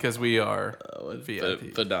because we are With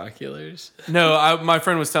VIP. binoculars. No, my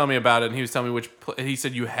friend was telling me about it, and he was telling me he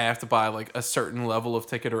said you have to buy like a certain level of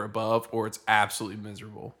ticket or above, or it's absolutely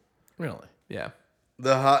miserable. Really? Yeah,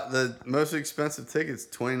 The most expensive ticket's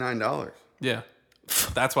 $29. yeah.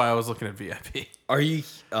 That's why I was looking at VIP Are you?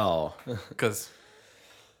 Oh, because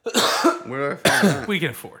Where did I find that? we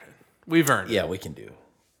can afford it. We've earned it. yeah, we can do.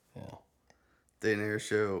 Dayton Air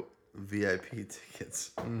Show VIP tickets.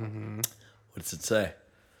 What does it say?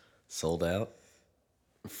 Sold out.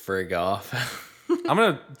 Frig off. I'm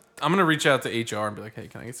gonna reach out to HR and be like, hey,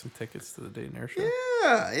 can I get some tickets to the Dayton Air Show?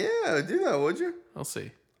 Yeah, do that, would you? I'll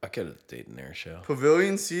see. I could have Dayton Air Show.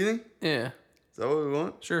 Pavilion seating? Yeah, Is that what we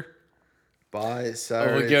want? sure. Buy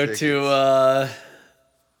Saturday We'll go tickets. to.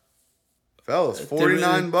 Fellas,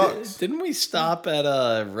 $49. Didn't we stop at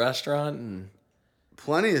a restaurant and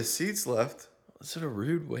Plenty of seats left. was it a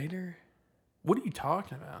rude waiter? What are you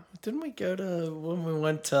talking about? Didn't we go to when we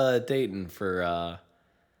went to Dayton for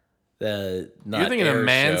the not You're thinking of air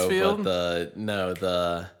Mansfield? show, but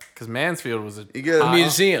the Because Mansfield was a You get hot-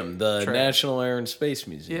 museum, the Trash. National Air and Space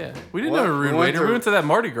Museum. Yeah, we didn't What? have a rude We went waiter. to- We went to that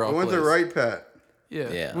Mardi Gras We went place. to Right Pat. Yeah.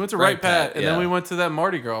 Yeah. We went to Right Right Pat, Pat, and then yeah. we went to that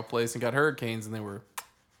Mardi Gras place and got hurricanes, and they were.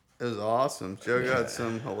 It was awesome. Joe got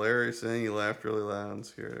some hilarious thing. He laughed really loud and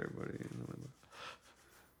scared everybody.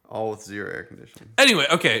 All with zero air conditioning. Anyway,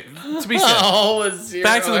 okay. To be said, Oh, with zero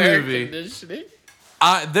Back to the air movie. conditioning.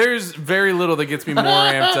 there's very little that gets me more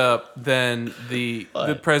amped up than the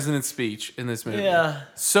president's speech in this movie. Yeah.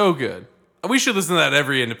 So good. We should listen to that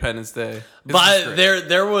every Independence Day. This is But great.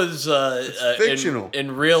 there was fictional.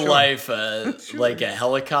 in real Sure. life like a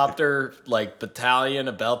helicopter like battalion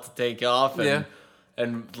about to take off and Yeah.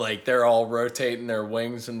 and like they're all rotating their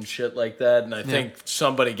wings and shit like that, and I think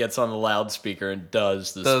somebody gets on the loudspeaker and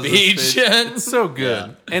does the speech. It's so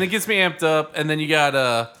good. And it gets me amped up. And then you got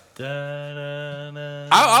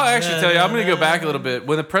I'll actually tell you, I'm going to go back a little bit.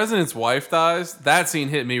 When the president's wife dies, that scene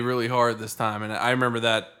hit me really hard this time, and I remember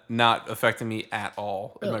that not affecting me at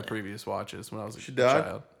all in my previous watches when I was a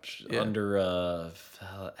child. Under a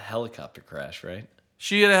helicopter crash, right?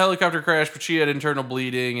 She had a helicopter crash, but she had internal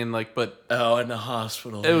bleeding and in the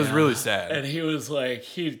hospital. It was really sad. And he was like,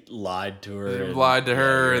 he lied to her. He lied to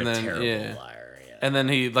her, you're and a then terrible liar. Yeah. and then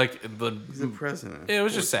he He's the president. It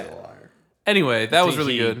was just sad. Anyway, that was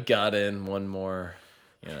really good. Got in one more,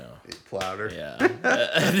 He plowed her.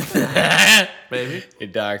 Yeah. Baby. Hey,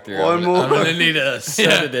 doctor. One more. I'm gonna need a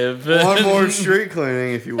sedative. One more street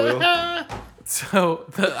cleaning, if you will. So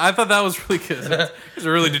I thought that was really good. It was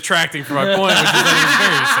really detracting from my point, which is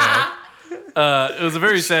that it was very sad. It was a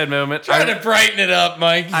very sad moment. Trying to brighten it up,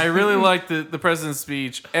 Mike. I really liked the president's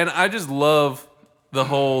speech, and I just love the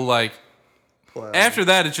whole after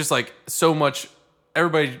that, it's just like so much.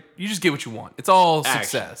 Everybody, you just get what you want. It's all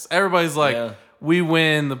success. Everybody's like, we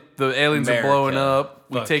win. The aliens America. are blowing up.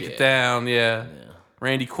 We take it down. Yeah.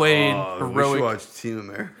 Randy Quaid, We should heroic. watch Team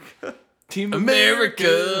America. Team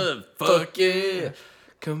America. Fuck yeah.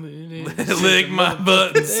 Come in. Lick my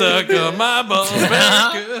butt and suck on my balls.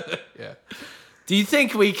 America. Yeah. Do you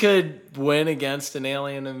think we could win against an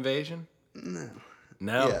alien invasion? No.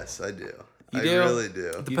 No? Yes, I do. You I do? really do.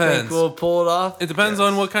 You think Depends. we'll pull it off? It depends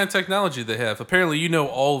on what kind of technology they have. Apparently, you know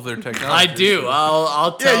all of their technology. I do.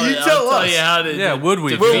 I'll tell you you. tell I'll us. tell you how to. Yeah, would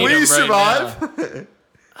we? defeat Will them we right survive? now.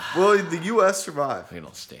 Will the U.S. survive? We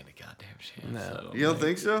don't stand a goddamn chance. No. So, You don't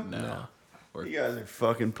think so? No. You guys are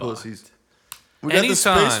fucking pussies. We got the Space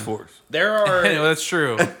Anytime. Force. There are Anyway, that's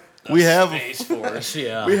true. We have Space Force.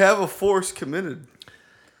 Yeah. we have a force committed.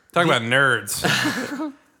 Talk about nerds.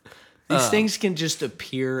 These things can just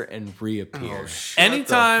appear and reappear.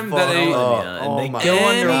 Anytime that fuck a up. And Oh they my go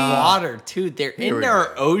God. underwater too. They're Here in we our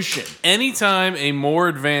go. ocean. anytime a more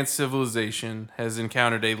advanced civilization has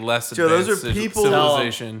encountered a less Joe, those advanced are people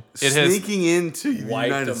civilization, Sneaking into the Wiped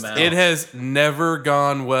United them States. out. it has never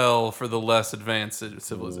gone well for the less advanced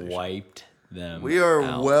civilization. Wiped them. We are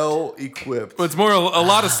out. well equipped. But it's more a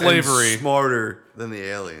lot of and slavery. smarter than the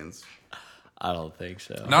aliens. I don't think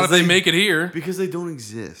so. Not if they make it here. Because they don't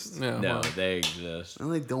exist. Yeah, No, well, they exist. No,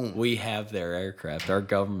 they don't. We have their aircraft. Our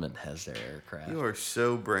government has their aircraft. You are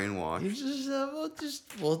so brainwashed.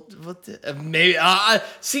 Maybe.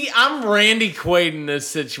 See, I'm Randy Quaid in this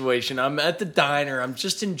situation. I'm at the diner. I'm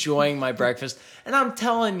just enjoying my breakfast, and I'm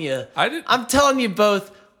telling you, I'm telling you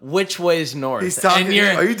both which way's north. He's talking. And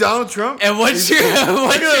you're, Are you Donald Trump? and what's your? Look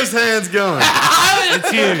What's at those hands going. it's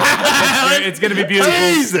huge. It's going to be beautiful.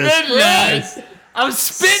 Jesus Christ. I'm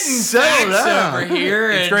spitting Settle facts down. over here.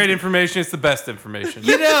 It's and, great information. It's the best information.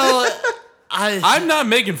 You know, I'm not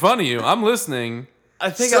making fun of you. I'm listening. I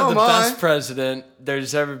think So I'm the am I. best president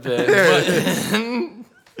there's ever been. There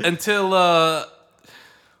But- Until I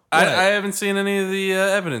haven't seen any of the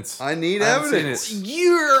evidence. I need I haven't seen evidence. it.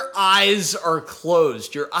 Your eyes are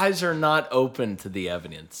closed. Your eyes are not open to the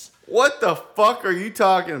evidence. What the fuck are you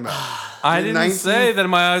talking about? I didn't 19 say that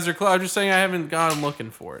my eyes are closed. I'm just saying I haven't gone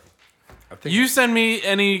looking for it. You send me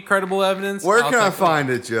any credible evidence. Where I'll can I take it. find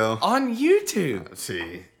it, Joe? On YouTube, Let's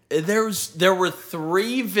see. there were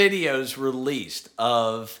 3 videos released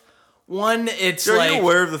of one. It's Joe, are like you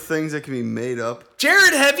aware of the things that can be made up?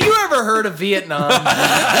 Jared. Have you ever heard of Vietnam? What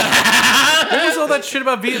was all that shit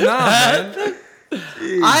about Vietnam, man?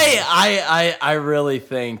 I really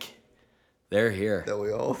think they're here. That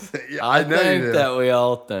we all think. Yeah, I know you think do. that we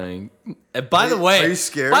all think. And by the way, are you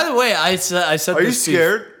scared? By the way, I said Are you this to-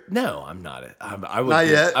 scared? No, I'm not. I would Not be,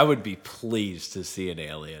 yet? I would be pleased to see an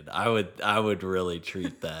alien. I would really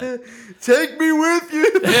treat that. Take me with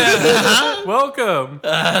you. Welcome.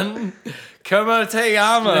 Como te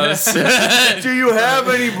llamas? Do you have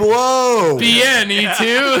any blow? Bien, y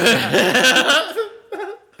tú?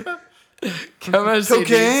 Como se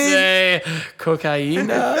Cocaine? dice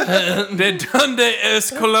cocaína? De donde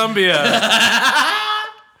es Colombia?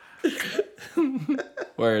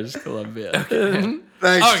 Where is Colombia?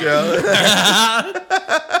 Thanks, Joe.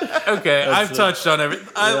 Okay, I've touched on everything.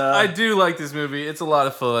 I do like this movie. It's a lot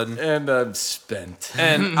of fun. And I'm spent.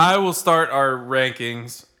 And I will start our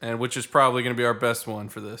rankings, and which is probably going to be our best one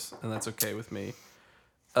for this, and that's okay with me.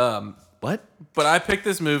 What? But I picked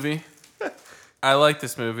this movie. I like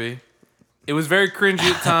this movie. It was very cringy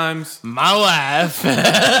at times. My wife.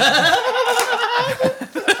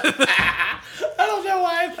 I don't know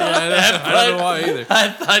why I thought that. I don't know why either. I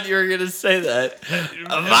thought you were going to say that.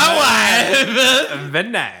 My wife. Very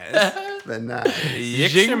nice. But nah.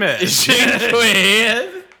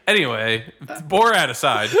 Anyway, Borat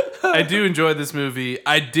aside, I do enjoy this movie.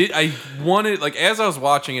 I wanted, like, as I was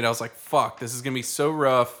watching it, I was like, fuck, this is going to be so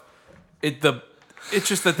rough. it's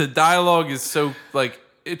just that the dialogue is so like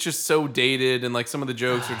it's just so dated, and like some of the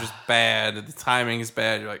jokes are just bad, and the timing is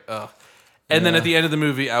bad. You're like, ugh. And then at the end of the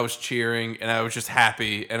movie, I was cheering and I was just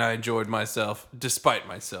happy and I enjoyed myself despite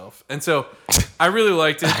myself. And so I really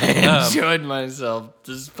liked it. I enjoyed myself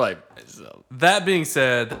despite myself. That being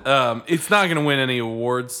said, it's not going to win any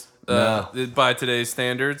awards by today's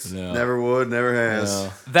standards. No. Never would, never has.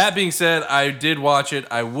 No. That being said, I did watch it.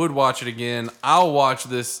 I would watch it again. I'll watch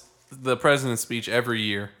the president's speech every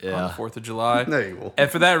year on the 4th of July. There you go.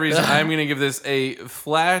 And for that reason, I'm going to give this a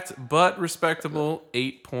flat but respectable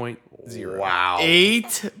 8.0. Wow.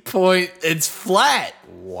 8 point. It's flat.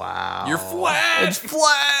 Wow. You're flat. It's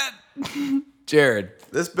flat. Jared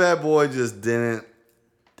This bad boy just didn't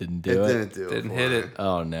didn't do it. Didn't do it. Didn't for hit me. it.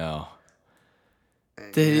 Oh no. I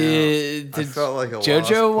Did felt like a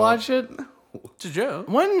JoJo lost watch it? To Joe.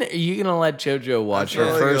 When are you gonna let JoJo watch her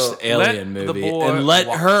feel like first a- Alien Let the movie boy and let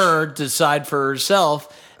watch. her decide for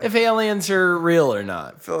herself if aliens are real or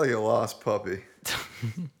not? I felt like a lost puppy.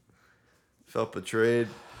 Felt betrayed.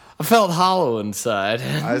 I felt hollow inside.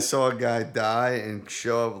 I saw a guy die and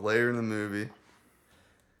show up later in the movie.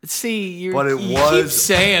 See, But it you was keep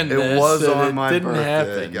saying it this, was and on it my didn't birthday.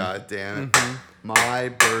 happen. God damn it. My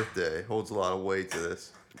birthday holds a lot of weight to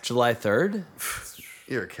this. July 3rd?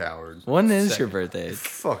 You're a coward. When is your birthday?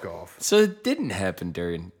 Fuck off. So it didn't happen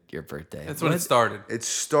during your birthday. That's when it started. It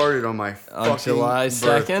started on my fucking July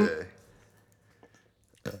 2nd? birthday.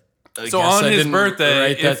 I So guess on I his didn't birthday,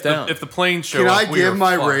 write that if down. the planes show Can up, I we give are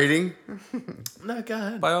my fucked. rating? No, go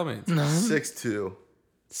ahead. By all means. 6'2".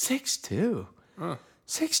 6'2".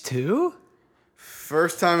 6'2"?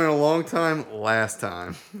 First time in a long time, last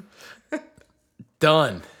time.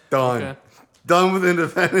 Done. Done. Okay. Done with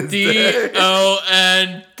Independence Day.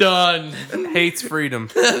 D-O-N, done. Hates freedom.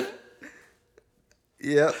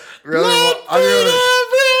 Yep.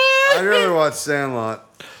 I'd rather watch Sandlot.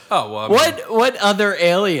 Oh well. I mean, What other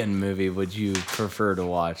alien movie would you prefer to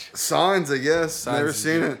watch? Signs, I guess. Never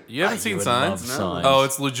seen it. You haven't seen would Signs? love Signs. Oh,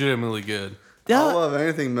 it's legitimately good. I love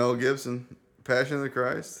anything Mel Gibson. Passion of the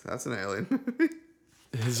Christ. That's an alien movie.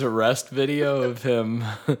 His arrest video of him,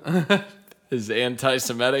 his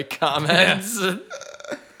anti-Semitic comments.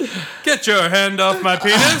 Get your hand off my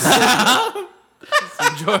penis. Just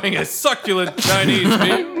enjoying a succulent Chinese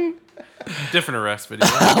meal. Different arrest video.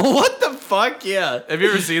 What the fuck? Yeah. Have you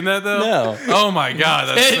ever seen that though? No. Oh my god,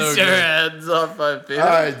 that's Get so your good. hands off my penis. All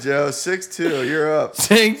right, Joe. 6'2". You're up.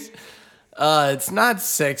 6. It's not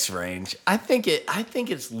 6 range. I think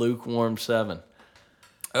it's lukewarm 7.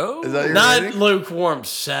 Oh, Is that your Not rating? lukewarm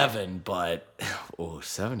 7, but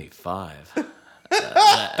 75.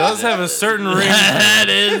 does have a certain ring. That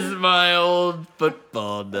is my old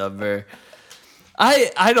football number.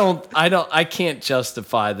 I can't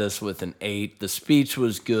justify this with an 8. The speech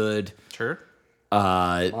was good. Sure.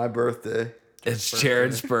 My birthday. It's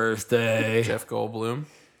Jared's birthday. Jeff Goldblum,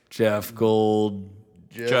 Jeff Gold.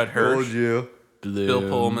 Judd Hirsch. Told you. Bill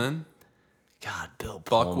Pullman. God, Bill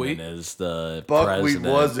Buckwheat. Pullman is the Buckwheat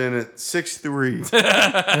president. was in it.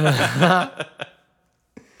 6'3".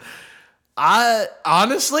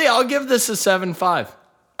 Honestly, I'll give this a 7.5.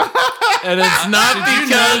 And it's not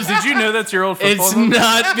because Did you know that's your old football it's number?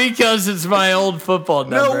 not because it's my old football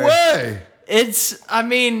number. No way. I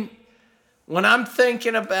mean, when I'm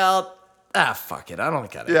thinking about fuck it, I don't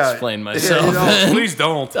gotta Yeah, explain yeah, myself. you don't. Please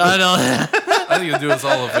don't. I don't I think you'll do us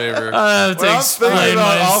all a favor. have to When I'm explain thinking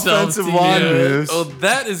about myself offensive to line you. moves. Well,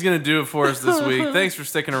 that is going to do it for us this week. Thanks for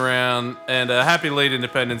sticking around, and happy late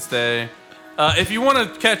Independence Day. If you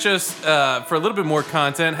want to catch us for a little bit more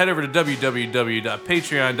content, head over to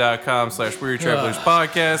www.patreon.com/Weary Travelers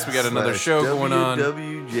Podcast. We got another show going on.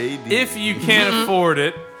 WWJD. If you can't afford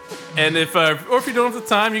it, and if or if you don't have the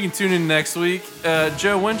time, you can tune in next week.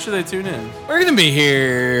 Joe, when should they tune in? We're gonna be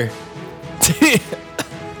here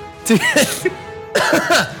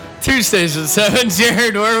Tuesdays at 7.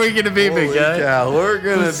 Jared, where are we gonna be, big Holy guy? cow, we're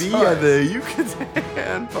gonna I'm be sorry. at the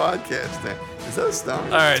Yucatan podcast. Is that a stomach?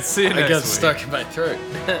 All right, see you next I got week. stuck in my throat.